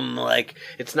hate them. Like,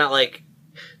 it's not like...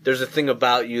 There's a thing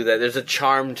about you that there's a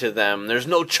charm to them. There's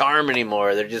no charm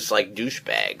anymore. They're just like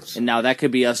douchebags. And now that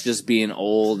could be us just being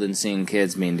old and seeing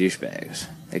kids being douchebags.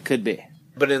 It could be.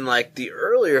 But in like the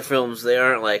earlier films, they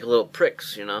aren't like little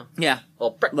pricks, you know? Yeah.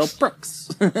 Little pricks. Little pricks.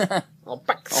 Little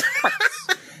pricks.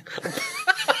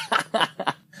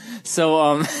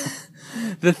 So,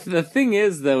 the thing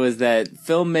is, though, is that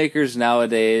filmmakers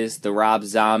nowadays, the Rob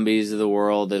Zombies of the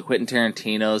world, the Quentin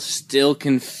Tarantinos, still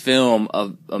can film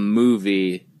a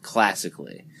movie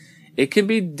classically. It can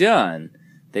be done.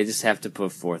 They just have to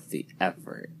put forth the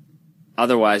effort.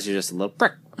 Otherwise, you're just a little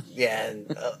prick. Yeah,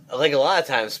 and like a lot of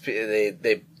times,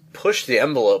 they push the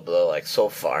envelope, though, like so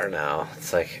far now.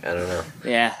 It's like, I don't know.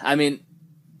 Yeah, I mean,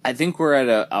 I think we're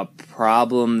at a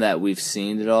problem that we've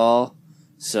seen it all.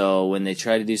 So when they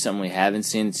try to do something we haven't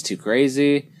seen, it's too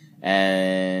crazy.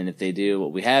 And if they do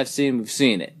what we have seen, we've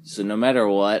seen it. So no matter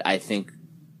what, I think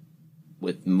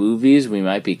with movies, we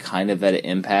might be kind of at an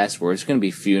impasse where it's going to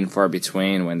be few and far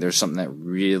between when there's something that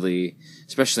really,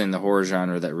 especially in the horror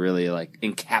genre, that really like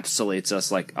encapsulates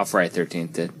us like a Friday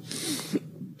 13th did.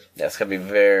 That's going to be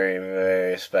very,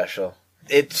 very special.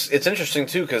 It's interesting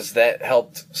too because that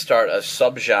helped start a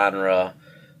subgenre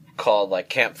called like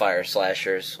campfire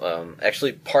slashers.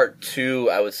 Actually, part 2,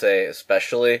 I would say,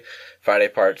 especially Friday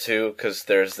Part 2, because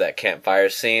there's that campfire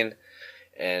scene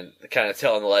and kind of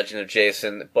telling the legend of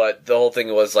Jason. But the whole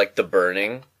thing was like the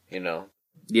burning, you know.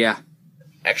 Yeah.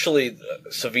 Actually,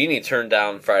 Savini turned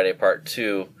down Friday Part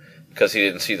 2 because he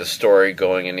didn't see the story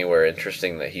going anywhere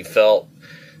interesting that he felt.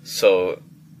 So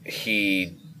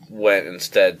he went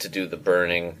instead to do the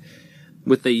burning.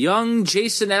 With the young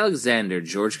Jason Alexander,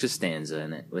 George Costanza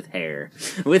in it, with hair.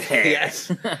 With hair.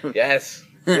 Yes. Yes.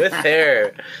 With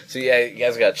hair. So yeah, you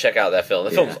guys gotta check out that film.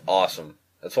 The film's awesome.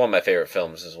 It's one of my favorite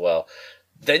films as well.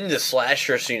 Then the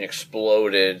slasher scene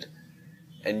exploded,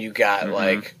 and you got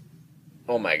like,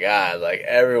 oh my god, like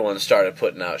everyone started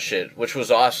putting out shit, which was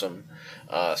awesome.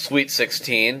 Sweet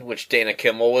 16, which Dana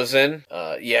Kimmel was in.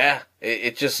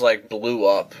 It just like blew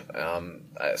up.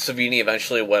 Savini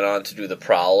eventually went on to do the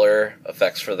Prowler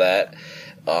effects for that,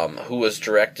 who was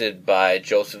directed by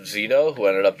Joseph Zito, who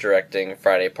ended up directing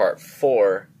Friday Part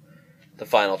 4, the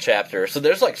final chapter. So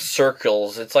there's like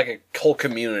circles. It's like a whole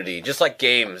community, just like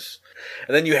games.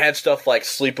 And then you had stuff like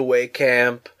Sleepaway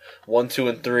Camp, 1, 2,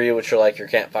 and 3, which are like your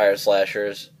campfire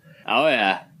slashers. Oh,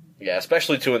 yeah. Yeah,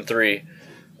 especially 2 and 3.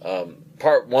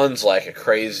 Part 1's like a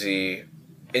crazy,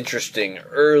 interesting,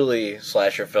 early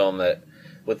slasher film that,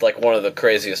 with like one of the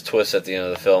craziest twists at the end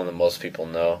of the film that most people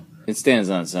know. It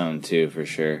stands on its own, too, for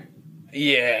sure.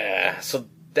 Yeah, so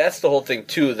that's the whole thing,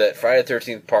 too, that Friday the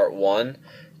 13th Part 1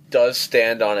 does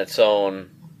stand on its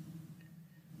own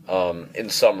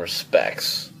in some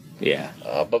respects. Yeah.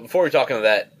 But before we talk into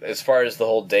that, as far as the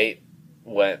whole date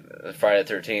went, Friday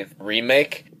the 13th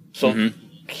remake, so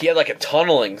he had like a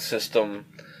tunneling system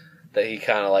that he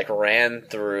kind of like ran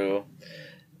through,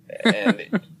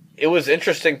 and it was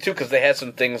interesting too because they had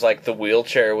some things like the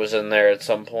wheelchair was in there at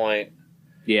some point.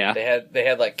 Yeah, they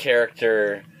had like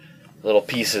character little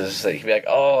pieces that you could be like,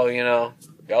 oh, you know,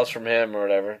 that was from him or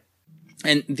whatever.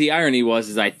 And the irony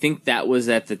was, I think that was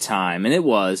at the time, and it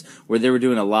was, where they were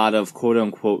doing a lot of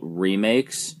quote-unquote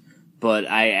remakes, but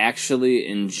I actually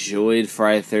enjoyed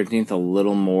Friday the 13th a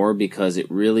little more because it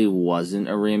really wasn't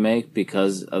a remake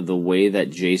because of the way that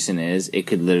Jason is. It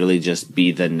could literally just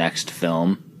be the next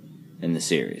film in the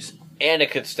series. And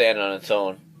it could stand on its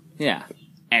own. Yeah,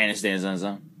 and it stands on its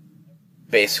own.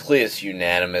 Basically, it's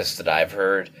unanimous that I've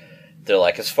heard. They're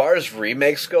like, as far as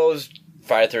remakes goes,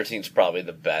 Friday the 13th is probably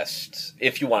the best,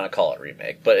 if you want to call it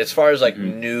remake. But as far as like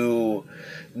newer,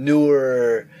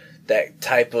 that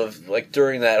type of, like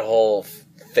during that whole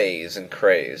phase and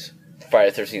craze,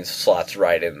 Friday the 13th slots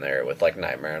right in there with like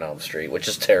Nightmare on Elm Street, which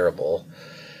is terrible.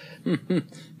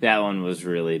 That one was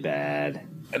really bad.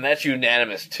 And that's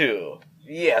unanimous too.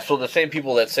 Yeah, so the same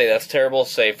people that say that's terrible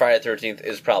say Friday the 13th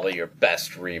is probably your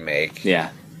best remake.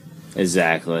 Yeah,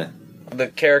 exactly. The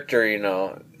character,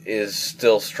 is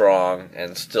still strong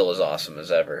and still as awesome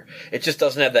as ever. It just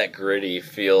doesn't have that gritty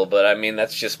feel, but I mean,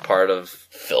 that's just part of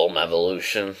film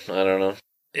evolution. I don't know.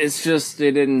 It's just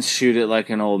they didn't shoot it like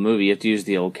an old movie. You have to use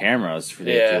the old cameras for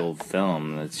the old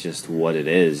film. That's just what it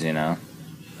is, There's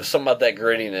something about that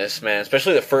grittiness, man.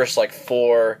 Especially the first,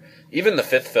 4... Even the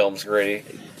 5th film's gritty.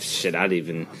 Shit, I'd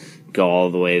even go all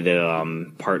the way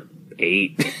to part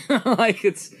 8.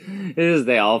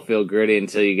 They all feel gritty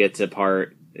until you get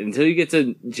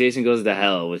to Jason Goes to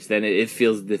Hell, which then it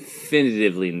feels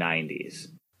definitively 90s.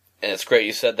 And it's great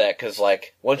you said that, because,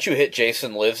 once you hit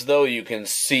Jason Lives, though, you can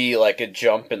see, a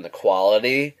jump in the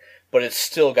quality, but it's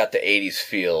still got the 80s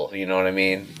feel, you know what I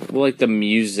mean? Well, the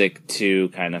music, too,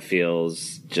 kind of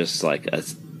feels just like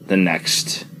the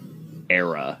next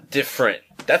era. Different.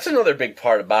 That's another big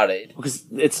part about it. Because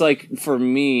it's for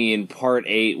me, in part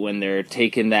 8, when they're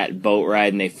taking that boat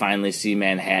ride and they finally see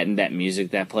Manhattan, that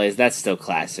music that plays, that's still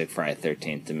classic Friday the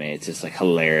 13th to me. It's just,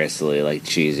 hilariously,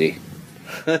 cheesy.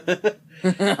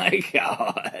 My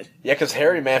God. Yeah, because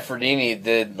Harry Manfredini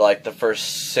did, the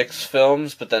first 6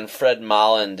 films, but then Fred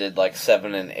Mullen did,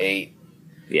 7 and 8.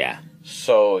 Yeah.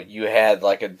 So you had,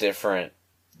 a different,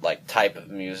 type of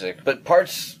music. But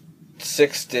parts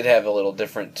 6 did have a little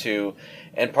different, too.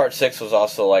 And part 6 was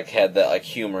also, had that,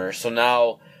 humor. So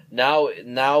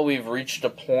now we've reached a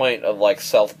point of,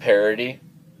 self-parody.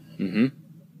 Mm-hmm.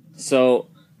 So,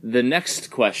 the next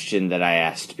question that I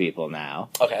asked people now...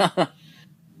 Okay.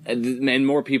 And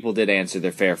more people did answer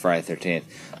their fair Friday the 13th.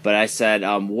 But I said,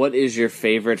 what is your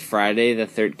favorite Friday the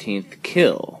 13th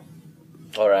kill?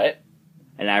 All right.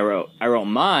 And I wrote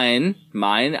mine.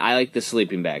 I like the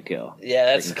sleeping bag kill. Yeah,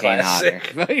 that's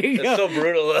classic. It's so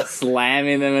brutal.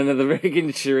 Slamming them into the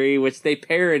freaking tree, which they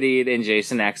parodied in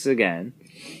Jason X again.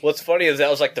 What's funny is that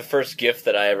was the first gift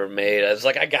that I ever made. I was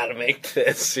I gotta make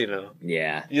this,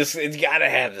 Yeah. It's gotta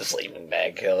have the sleeping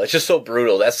bag kill. It's just so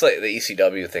brutal. That's the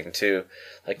ECW thing too.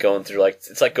 Going through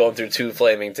it's going through 2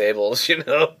 flaming tables,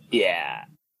 Yeah.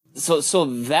 So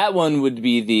that one would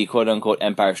be the quote unquote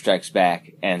Empire Strikes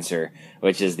Back answer,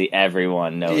 which is the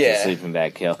everyone knows the sleeping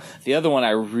bag kill. The other one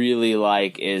I really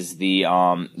like is the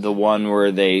one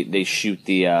where they shoot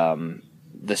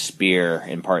the spear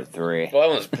in part 3. Well,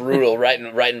 that one's brutal, right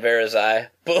in Vera's eye.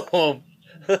 Boom.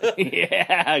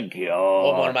 Yeah, go.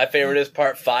 Well, one of my favorite is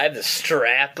part 5, the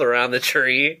strap around the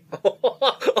tree.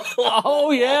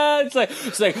 Oh yeah, it's like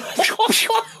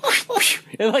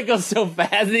it goes so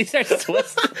fast and he starts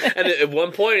twisting it. And at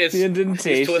one point it's the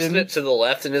indentation. He's twisting it to the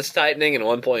left and it's tightening, and at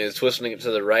one point he's twisting it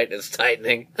to the right and it's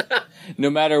tightening. No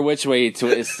matter which way you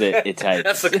twist it, it tightens.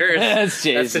 That's the curse.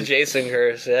 That's the Jason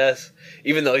curse, yes.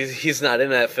 Even though he's not in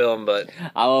that film, but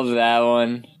I love that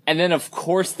one. And then, of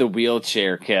course, the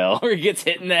wheelchair kill, where he gets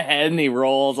hit in the head and he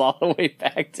rolls all the way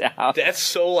back down. That's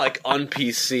so,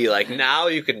 un-PC. Now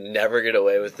you could never get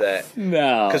away with that.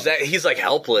 No. Because he's,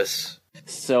 helpless.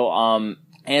 So,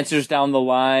 answers down the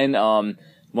line.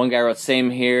 One guy wrote, same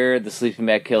here, the sleeping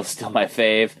bag kill is still my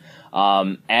fave.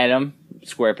 Adam,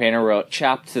 Square Painter, wrote,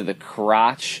 chopped to the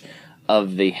crotch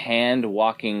of the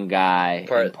hand-walking guy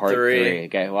in part 3.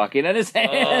 Guy walking on his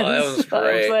hands. Oh, that was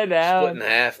great. Upside down. Split in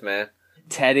half, man.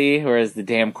 Teddy, whereas the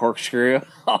damn corkscrew.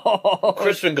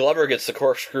 Crispin Glover gets the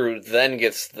corkscrew, then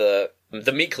gets the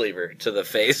meat cleaver to the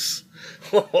face.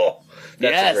 That's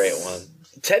a great one.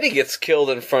 Teddy gets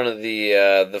killed in front of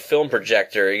the film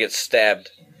projector. He gets stabbed.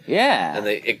 Yeah. And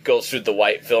it goes through the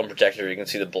white film projector. You can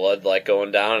see the blood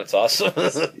going down. It's awesome.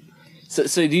 So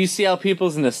do you see how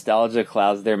people's nostalgia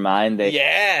clouds their mind?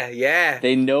 Yeah.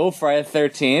 They know Friday the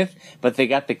 13th, but they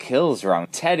got the kills wrong.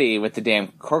 Teddy with the damn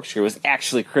corkscrew was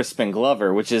actually Crispin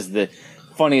Glover, which is the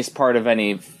funniest part of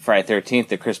any Friday the 13th,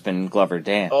 the Crispin Glover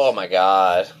dance. Oh my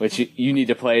God. Which you need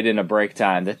to play it in a break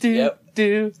time. The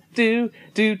do.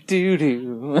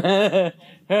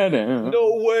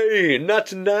 No way, not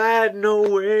tonight, no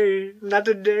way, not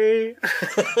today.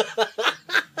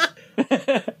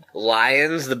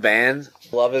 Lions, the band,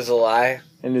 Love Is a Lie.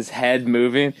 And his head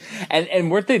moving. And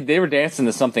weren't they were dancing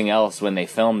to something else when they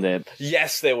filmed it.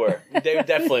 Yes, they were. They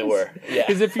definitely were. Yeah.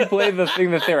 Because if you play the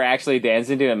thing that they were actually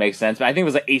dancing to, it makes sense. But I think it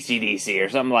was AC/DC or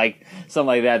something like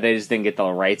that. They just didn't get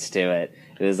the rights to it.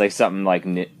 It was something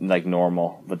like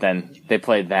normal. But then they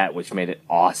played that, which made it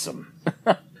awesome.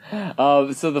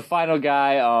 So the final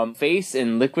guy, face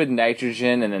in liquid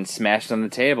nitrogen and then smashed on the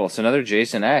table. So another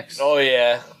Jason X. Oh,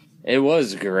 yeah. It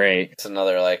was great. It's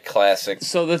another, like, classic.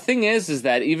 So the thing is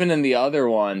that even in the other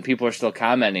one, people are still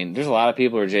commenting. There's a lot of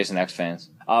people who are Jason X fans.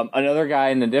 Another guy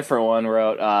in a different one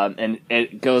wrote, and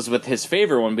it goes with his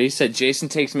favorite one, but he said Jason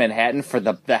Takes Manhattan for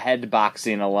the head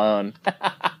boxing alone.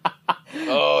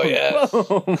 Oh, yes.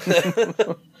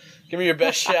 Give me your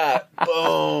best shot.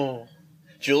 Boom.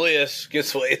 Julius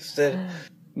gets wasted.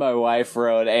 My wife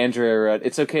wrote, Andrea wrote,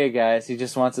 it's okay, guys. He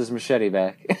just wants his machete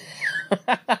back.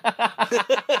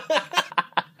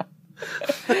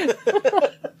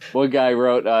 One guy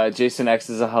wrote, Jason X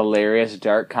is a hilarious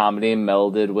dark comedy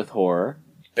melded with horror.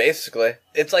 Basically.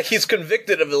 It's like he's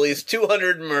convicted of at least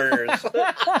 200 murders.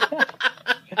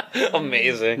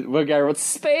 Amazing. One guy wrote,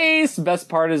 space! Best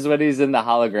part is when he's in the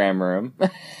hologram room.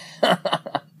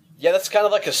 Yeah, that's kind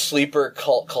of like a sleeper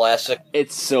cult classic.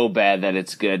 It's so bad that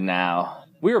it's good now.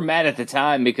 We were mad at the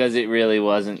time because it really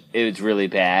wasn't. It was really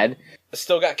bad. It's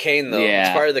still got Kane, though. Yeah.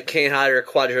 It's part of the Kane-Hodder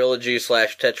quadrilogy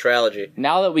 / tetralogy.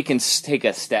 Now that we can take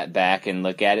a step back and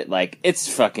look at it, like,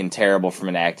 it's fucking terrible from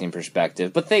an acting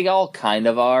perspective, but they all kind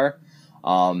of are.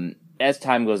 As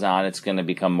time goes on, it's going to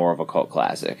become more of a cult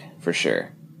classic, for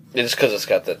sure. It's because it's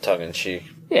got that tongue-in-cheek.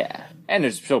 Yeah, and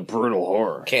there's still brutal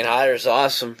horror. Kane-Hodder's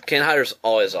awesome. Kane-Hodder's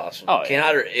always awesome. Oh, yeah.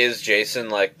 Kane-Hodder is Jason,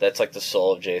 like, that's like the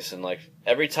soul of Jason. Like,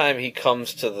 every time he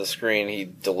comes to the screen, he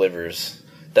delivers.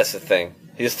 That's the thing.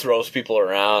 He just throws people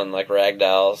around like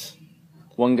ragdolls.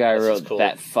 One guy This is wrote cool.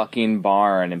 that fucking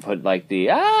barn and put like the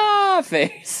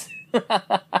face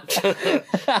Getting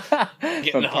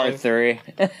from hung. part 3.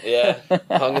 Yeah,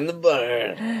 hung in the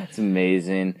barn. It's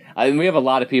amazing. We have a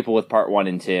lot of people with part 1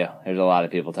 and 2. There's a lot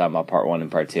of people talking about part 1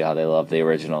 and part 2, how they love the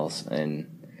originals,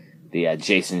 and the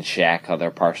Jason Shack, how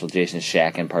they're partial Jason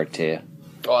Shack in part 2.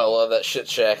 Oh, I love that shit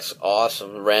shack's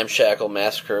awesome. Ramshackle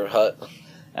Massacre Hut.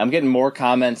 I'm getting more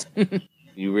comments.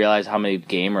 You realize how many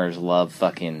gamers love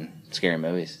fucking scary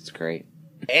movies. It's great.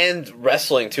 And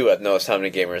wrestling, too. I've noticed how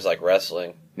many gamers like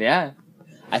wrestling. Yeah.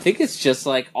 I think it's just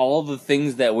like all the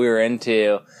things that we were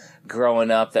into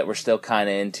growing up that we're still kind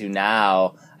of into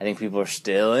now, I think people are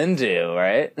still into,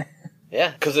 right?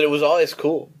 Yeah, because it was always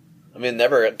cool. I mean, it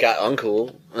never got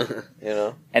uncool, you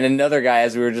know? And another guy,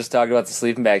 as we were just talking about the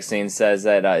sleeping bag scene, says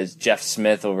that is Jeff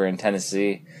Smith over in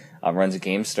Tennessee. Runs a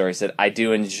game store. He said, I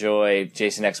do enjoy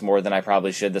Jason X more than I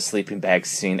probably should. The sleeping bag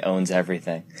scene owns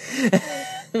everything.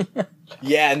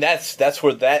 Yeah, and that's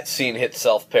where that scene hit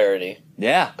self-parody.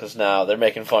 Yeah. Because now they're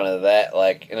making fun of that,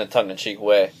 like, in a tongue-in-cheek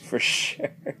way. For sure.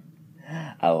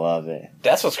 I love it.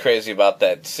 That's what's crazy about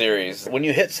that series. When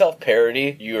you hit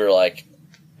self-parody, you're, like,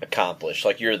 accomplished.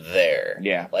 Like, you're there.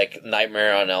 Yeah. Like,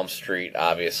 Nightmare on Elm Street,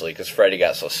 obviously, because Freddy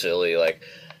got so silly, like...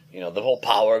 You know, the whole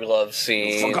Power Glove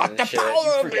scene. You forgot the shit.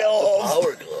 Power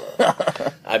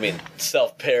Glove! I mean,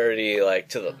 self-parody, like,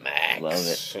 to the max. Love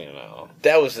it. You know.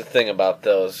 That was the thing about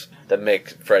those that make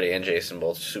Freddy and Jason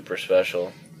both super special.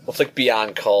 Well, it's like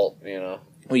beyond cult, you know.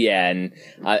 Well, yeah, and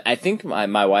I think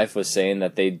my wife was saying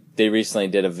that they recently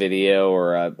did a video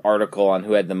or an article on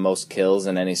who had the most kills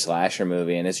in any slasher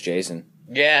movie, and it's Jason.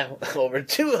 Yeah, over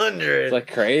 200. It's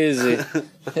like crazy.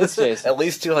 It's Jason. At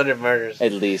least 200 murders.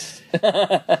 At least.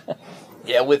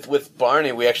 Yeah, with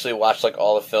Barney, we actually watched, like,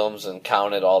 all the films and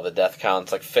counted all the death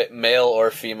counts, like, male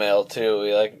or female, too.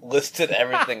 We, like, listed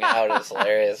everything out. It was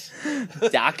hilarious.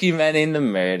 Documenting the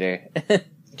murder.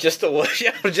 Just to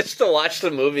watch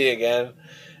the movie again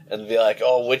and be like,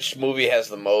 oh, which movie has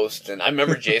the most? And I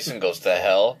remember Jason Goes to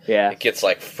Hell. Yeah. It gets,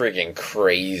 like, friggin'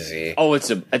 crazy. Oh,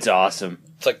 it's awesome.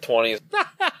 It's like 20s.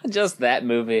 Just that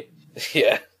movie.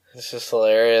 Yeah. It's just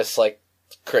hilarious. Like,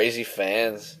 crazy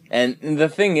fans. And the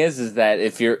thing is that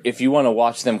if you want to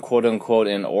watch them quote unquote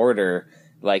in order,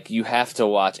 like you have to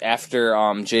watch after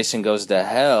Jason Goes to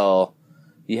Hell,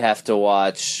 you have to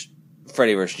watch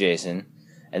Freddy vs. Jason,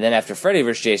 and then after Freddy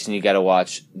vs. Jason, you got to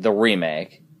watch the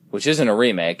remake, which isn't a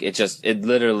remake. It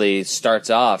literally starts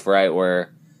off right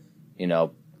where, you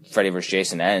know, Freddy vs.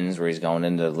 Jason ends, where he's going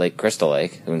into Lake Crystal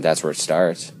Lake, and that's where it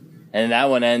starts. And that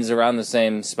one ends around the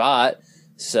same spot.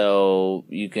 So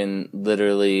you can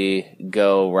literally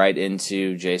go right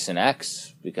into Jason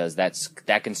X because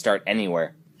that can start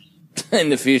anywhere in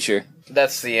the future.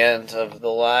 That's the end of the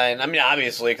line. I mean,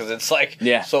 obviously, because it's like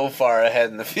so far ahead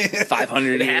in the future.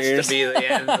 500 years. It has to be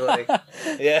the end. Like,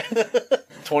 yeah.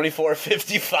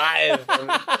 2455.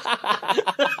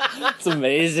 It's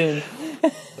amazing.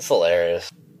 It's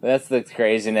hilarious. That's the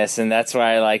craziness, and that's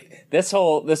why I like this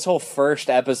whole first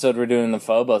episode we're doing in the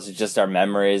Phobos is just our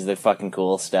memories, the fucking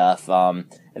cool stuff. And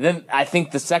then I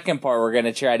think the second part we're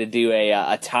gonna try to do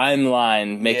a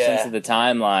timeline, make sense of the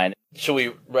timeline. Should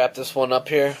we wrap this one up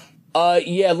here?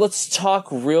 Yeah, let's talk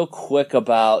real quick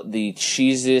about the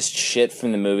cheesiest shit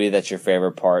from the movie that's your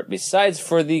favorite part, besides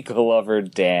for the Glover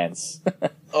dance.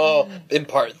 Oh, in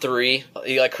part 3,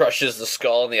 he like crushes the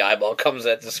skull and the eyeball comes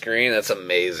at the screen. That's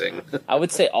amazing. I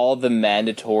would say all the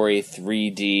mandatory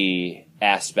 3D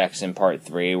aspects in part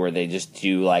 3 where they just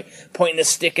do like pointing the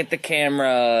stick at the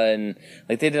camera and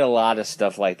like they did a lot of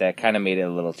stuff like that. Kind of made it a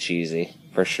little cheesy.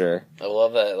 For sure. I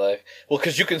love that. Like, well,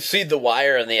 because you can see the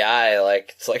wire in the eye.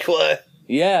 Like, it's like, what?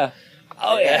 Yeah.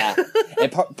 Oh yeah. And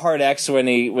part X when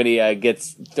he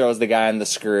throws the guy on the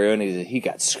screw and he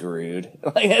got screwed.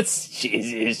 Like that's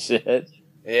cheesy as shit.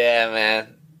 Yeah,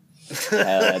 man.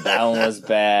 That one was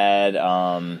bad.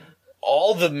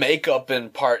 All the makeup in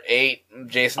part 8,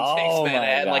 Jason takes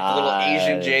Manhattan, like the little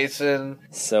Asian Jason.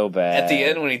 So bad. At the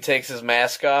end when he takes his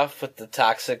mask off with the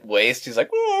toxic waste, he's like,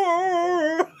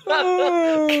 God.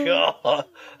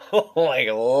 Oh my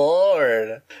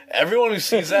lord. Everyone who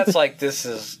sees that's like, this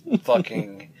is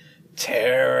fucking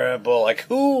terrible. Like,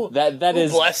 who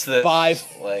is blessed this? By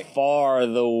like, far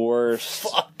the worst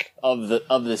of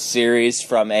the series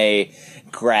from a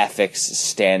graphics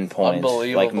standpoint.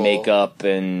 Unbelievable. Like makeup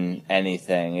and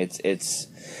anything.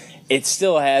 It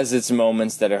still has its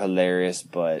moments that are hilarious,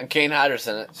 but and Kane Hodder's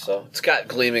in it, so it's got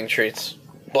gleaming treats.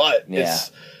 But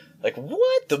it's like,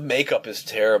 what? The makeup is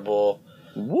terrible.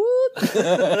 What?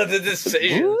 The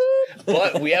decisions.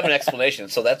 But we have an explanation,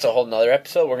 so that's a whole nother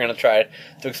episode. We're going to try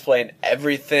to explain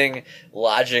everything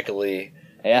logically.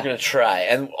 Yeah. We're going to try.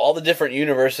 And all the different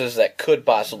universes that could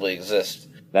possibly exist.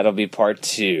 That'll be part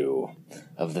 2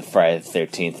 of the Friday the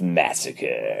 13th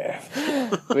massacre.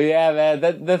 But yeah,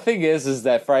 man, the thing is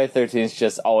that Friday the 13th is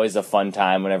just always a fun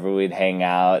time. Whenever we'd hang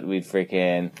out, we'd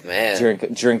freaking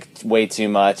drink way too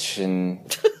much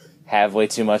and have way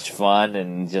too much fun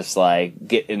and just like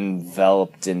get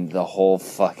enveloped in the whole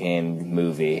fucking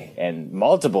movie, and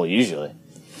multiple usually.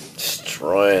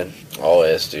 Destroying.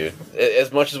 Always, dude.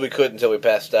 As much as we could until we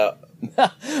passed out.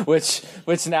 which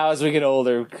now as we get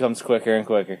older becomes quicker and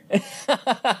quicker.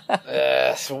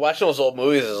 So watching those old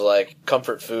movies is like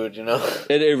comfort food, you know?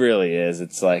 It really is.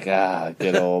 It's like,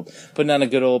 good old, putting on a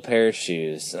good old pair of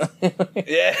shoes.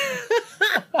 Yeah.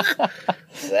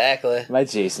 Exactly. My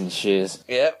Jason shoes.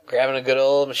 Yep, grabbing a good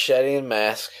old machete and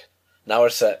mask. Now we're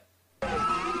set.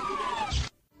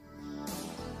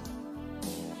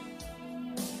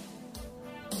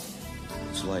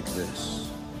 It's like this.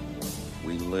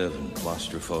 We live in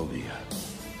claustrophobia.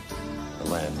 A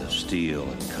land of steel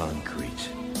and concrete.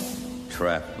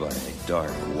 Trapped by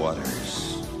dark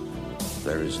waters.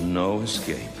 There is no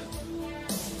escape.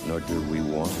 Nor do we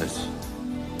want it.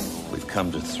 We've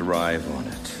come to thrive on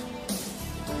it.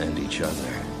 And each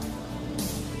other.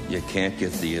 You can't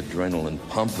get the adrenaline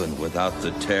pumping without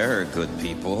the terror, good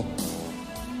people.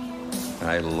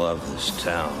 I love this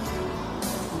town.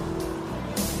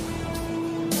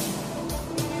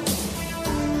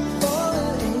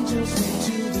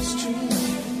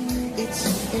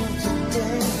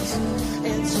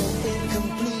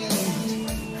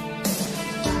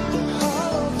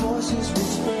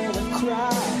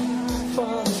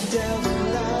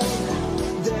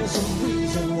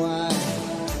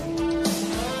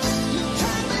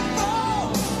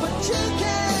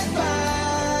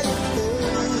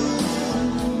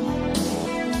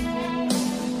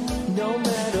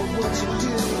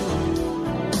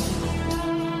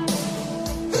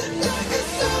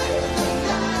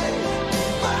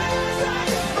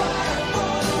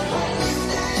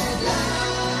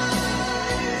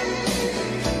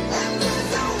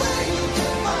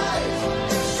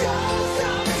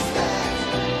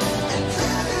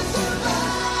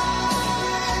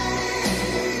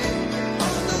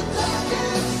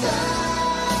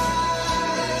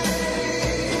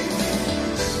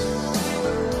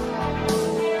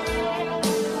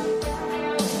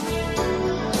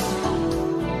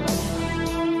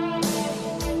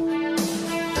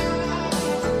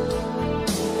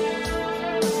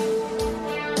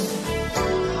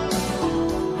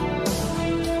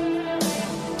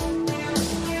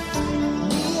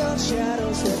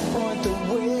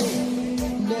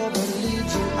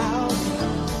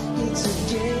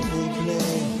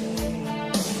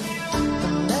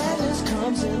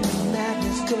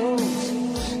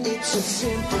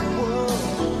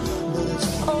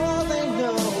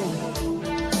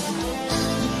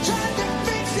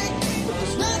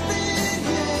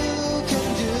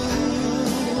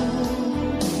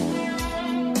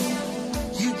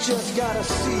 Just gotta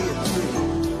see it through.